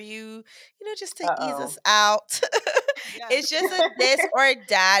game for you, just to ease Uh-oh. us out. Yes. It's just a this or a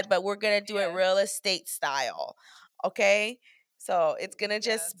that, but we're gonna do it Yes. real estate style. Okay? So it's gonna Yes.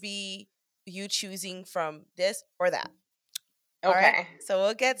 just be you choosing from this or that. All right. Okay. So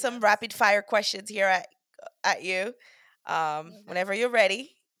we'll get some Yes. rapid fire questions here at you. Okay. Whenever you're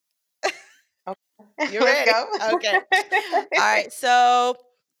ready. Okay. You Let's ready? go. Okay. All right. So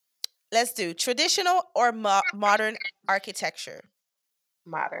let's do traditional or modern architecture.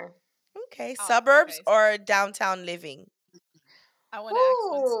 Modern. Okay. Oh, Suburbs okay. or downtown living. I want to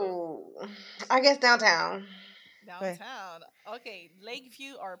ask one too. Ooh. I guess downtown. Okay. Downtown. Okay.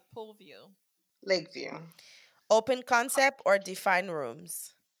 Lakeview or Pool View? Lakeview. Open concept or defined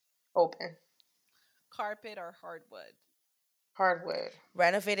rooms. Open. Carpet or hardwood? Hardwood.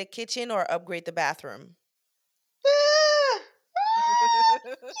 Renovated kitchen or upgrade the bathroom. Ah!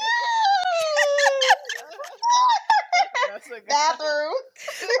 That's a good. Bathroom.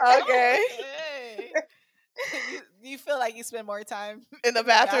 Okay. Okay. You feel like you spend more time In the in the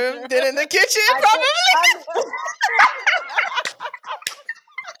bathroom bathroom? than in the kitchen, I do. I'm,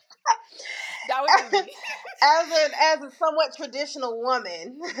 That would be me. as a somewhat traditional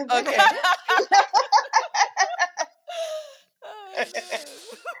woman. probably. Okay. Oh my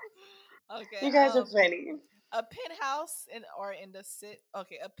god. Okay. You guys are funny. A penthouse in the city.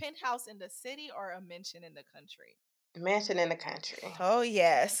 Okay, a penthouse in the city or a mansion in the country. Mansion in the country. Oh,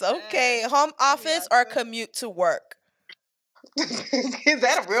 yes. Okay, Okay. Home here we office are. or So commute to work? Is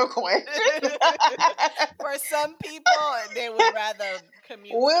that a real question? for some people, they would rather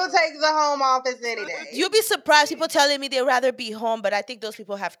commute to We'll work. take the home office any day. You'll be surprised. People See? telling me they'd rather be home, but I think those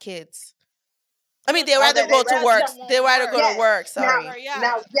people have kids. I mean, they Oh, rather that they go to rather work. That no. They won't rather go work. to Yes. work. Now, Sorry. Or yeah,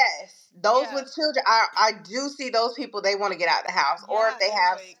 now, yes. Those yeah, with children, I do see those people. They want to get out the house, or if yeah. they They're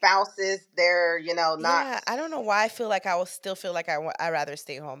have like, spouses, they're not. Yeah, I don't know why I feel like I will still feel like I rather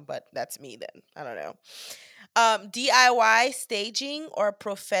stay home, but that's me then. I don't know. DIY staging or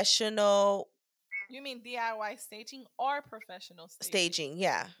professional you mean DIY staging or professional staging? staging?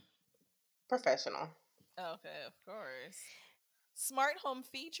 Yeah. Professional. Okay, of course. Smart home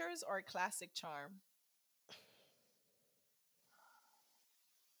features or classic charm?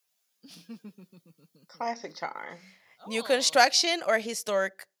 Classic charm. New Oh, construction or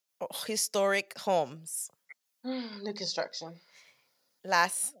historic homes? New construction.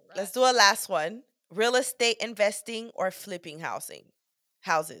 Last, all let's right. do a last one. Real estate investing or flipping houses.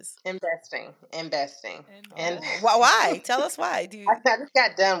 Investing. Investing. And Oh, Investing. why? Tell us why. Do you, I just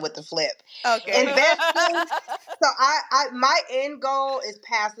got done with the flip. okay. Investing. So my end goal is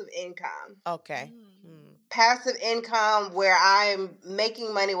passive income. Okay. Hmm. Mm. Passive income where I'm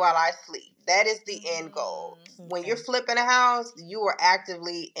making money while I sleep. That is the end goal. Mhm. When you're Okay. flipping a house, you are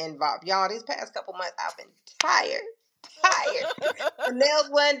actively involved. Y'all, these past couple months, I've been tired. Tired. My nails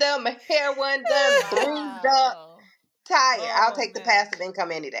wasn't done, my hair wasn't done, bruised up, Wow. tired. I'll Oh take the man. passive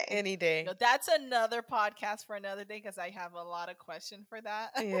income any day. Any day. No, that's another podcast for another day because I have a lot of question for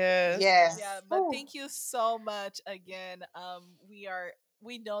that. Yes. Yeah, Yes. but Whew. thank you so much again.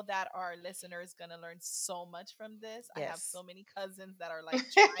 We know that our listeners gonna learn so much from this. I have Yes. so many cousins that are like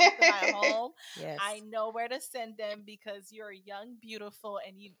trying to buy a home. I Yes. know where to send them because you're young, beautiful,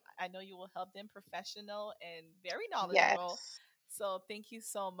 and I know you will help them professional and very knowledgeable. Yes. So thank you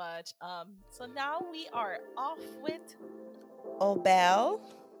so much. So now we are off with Obel.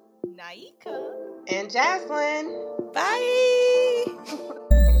 Naika. And Jaslyn. Bye.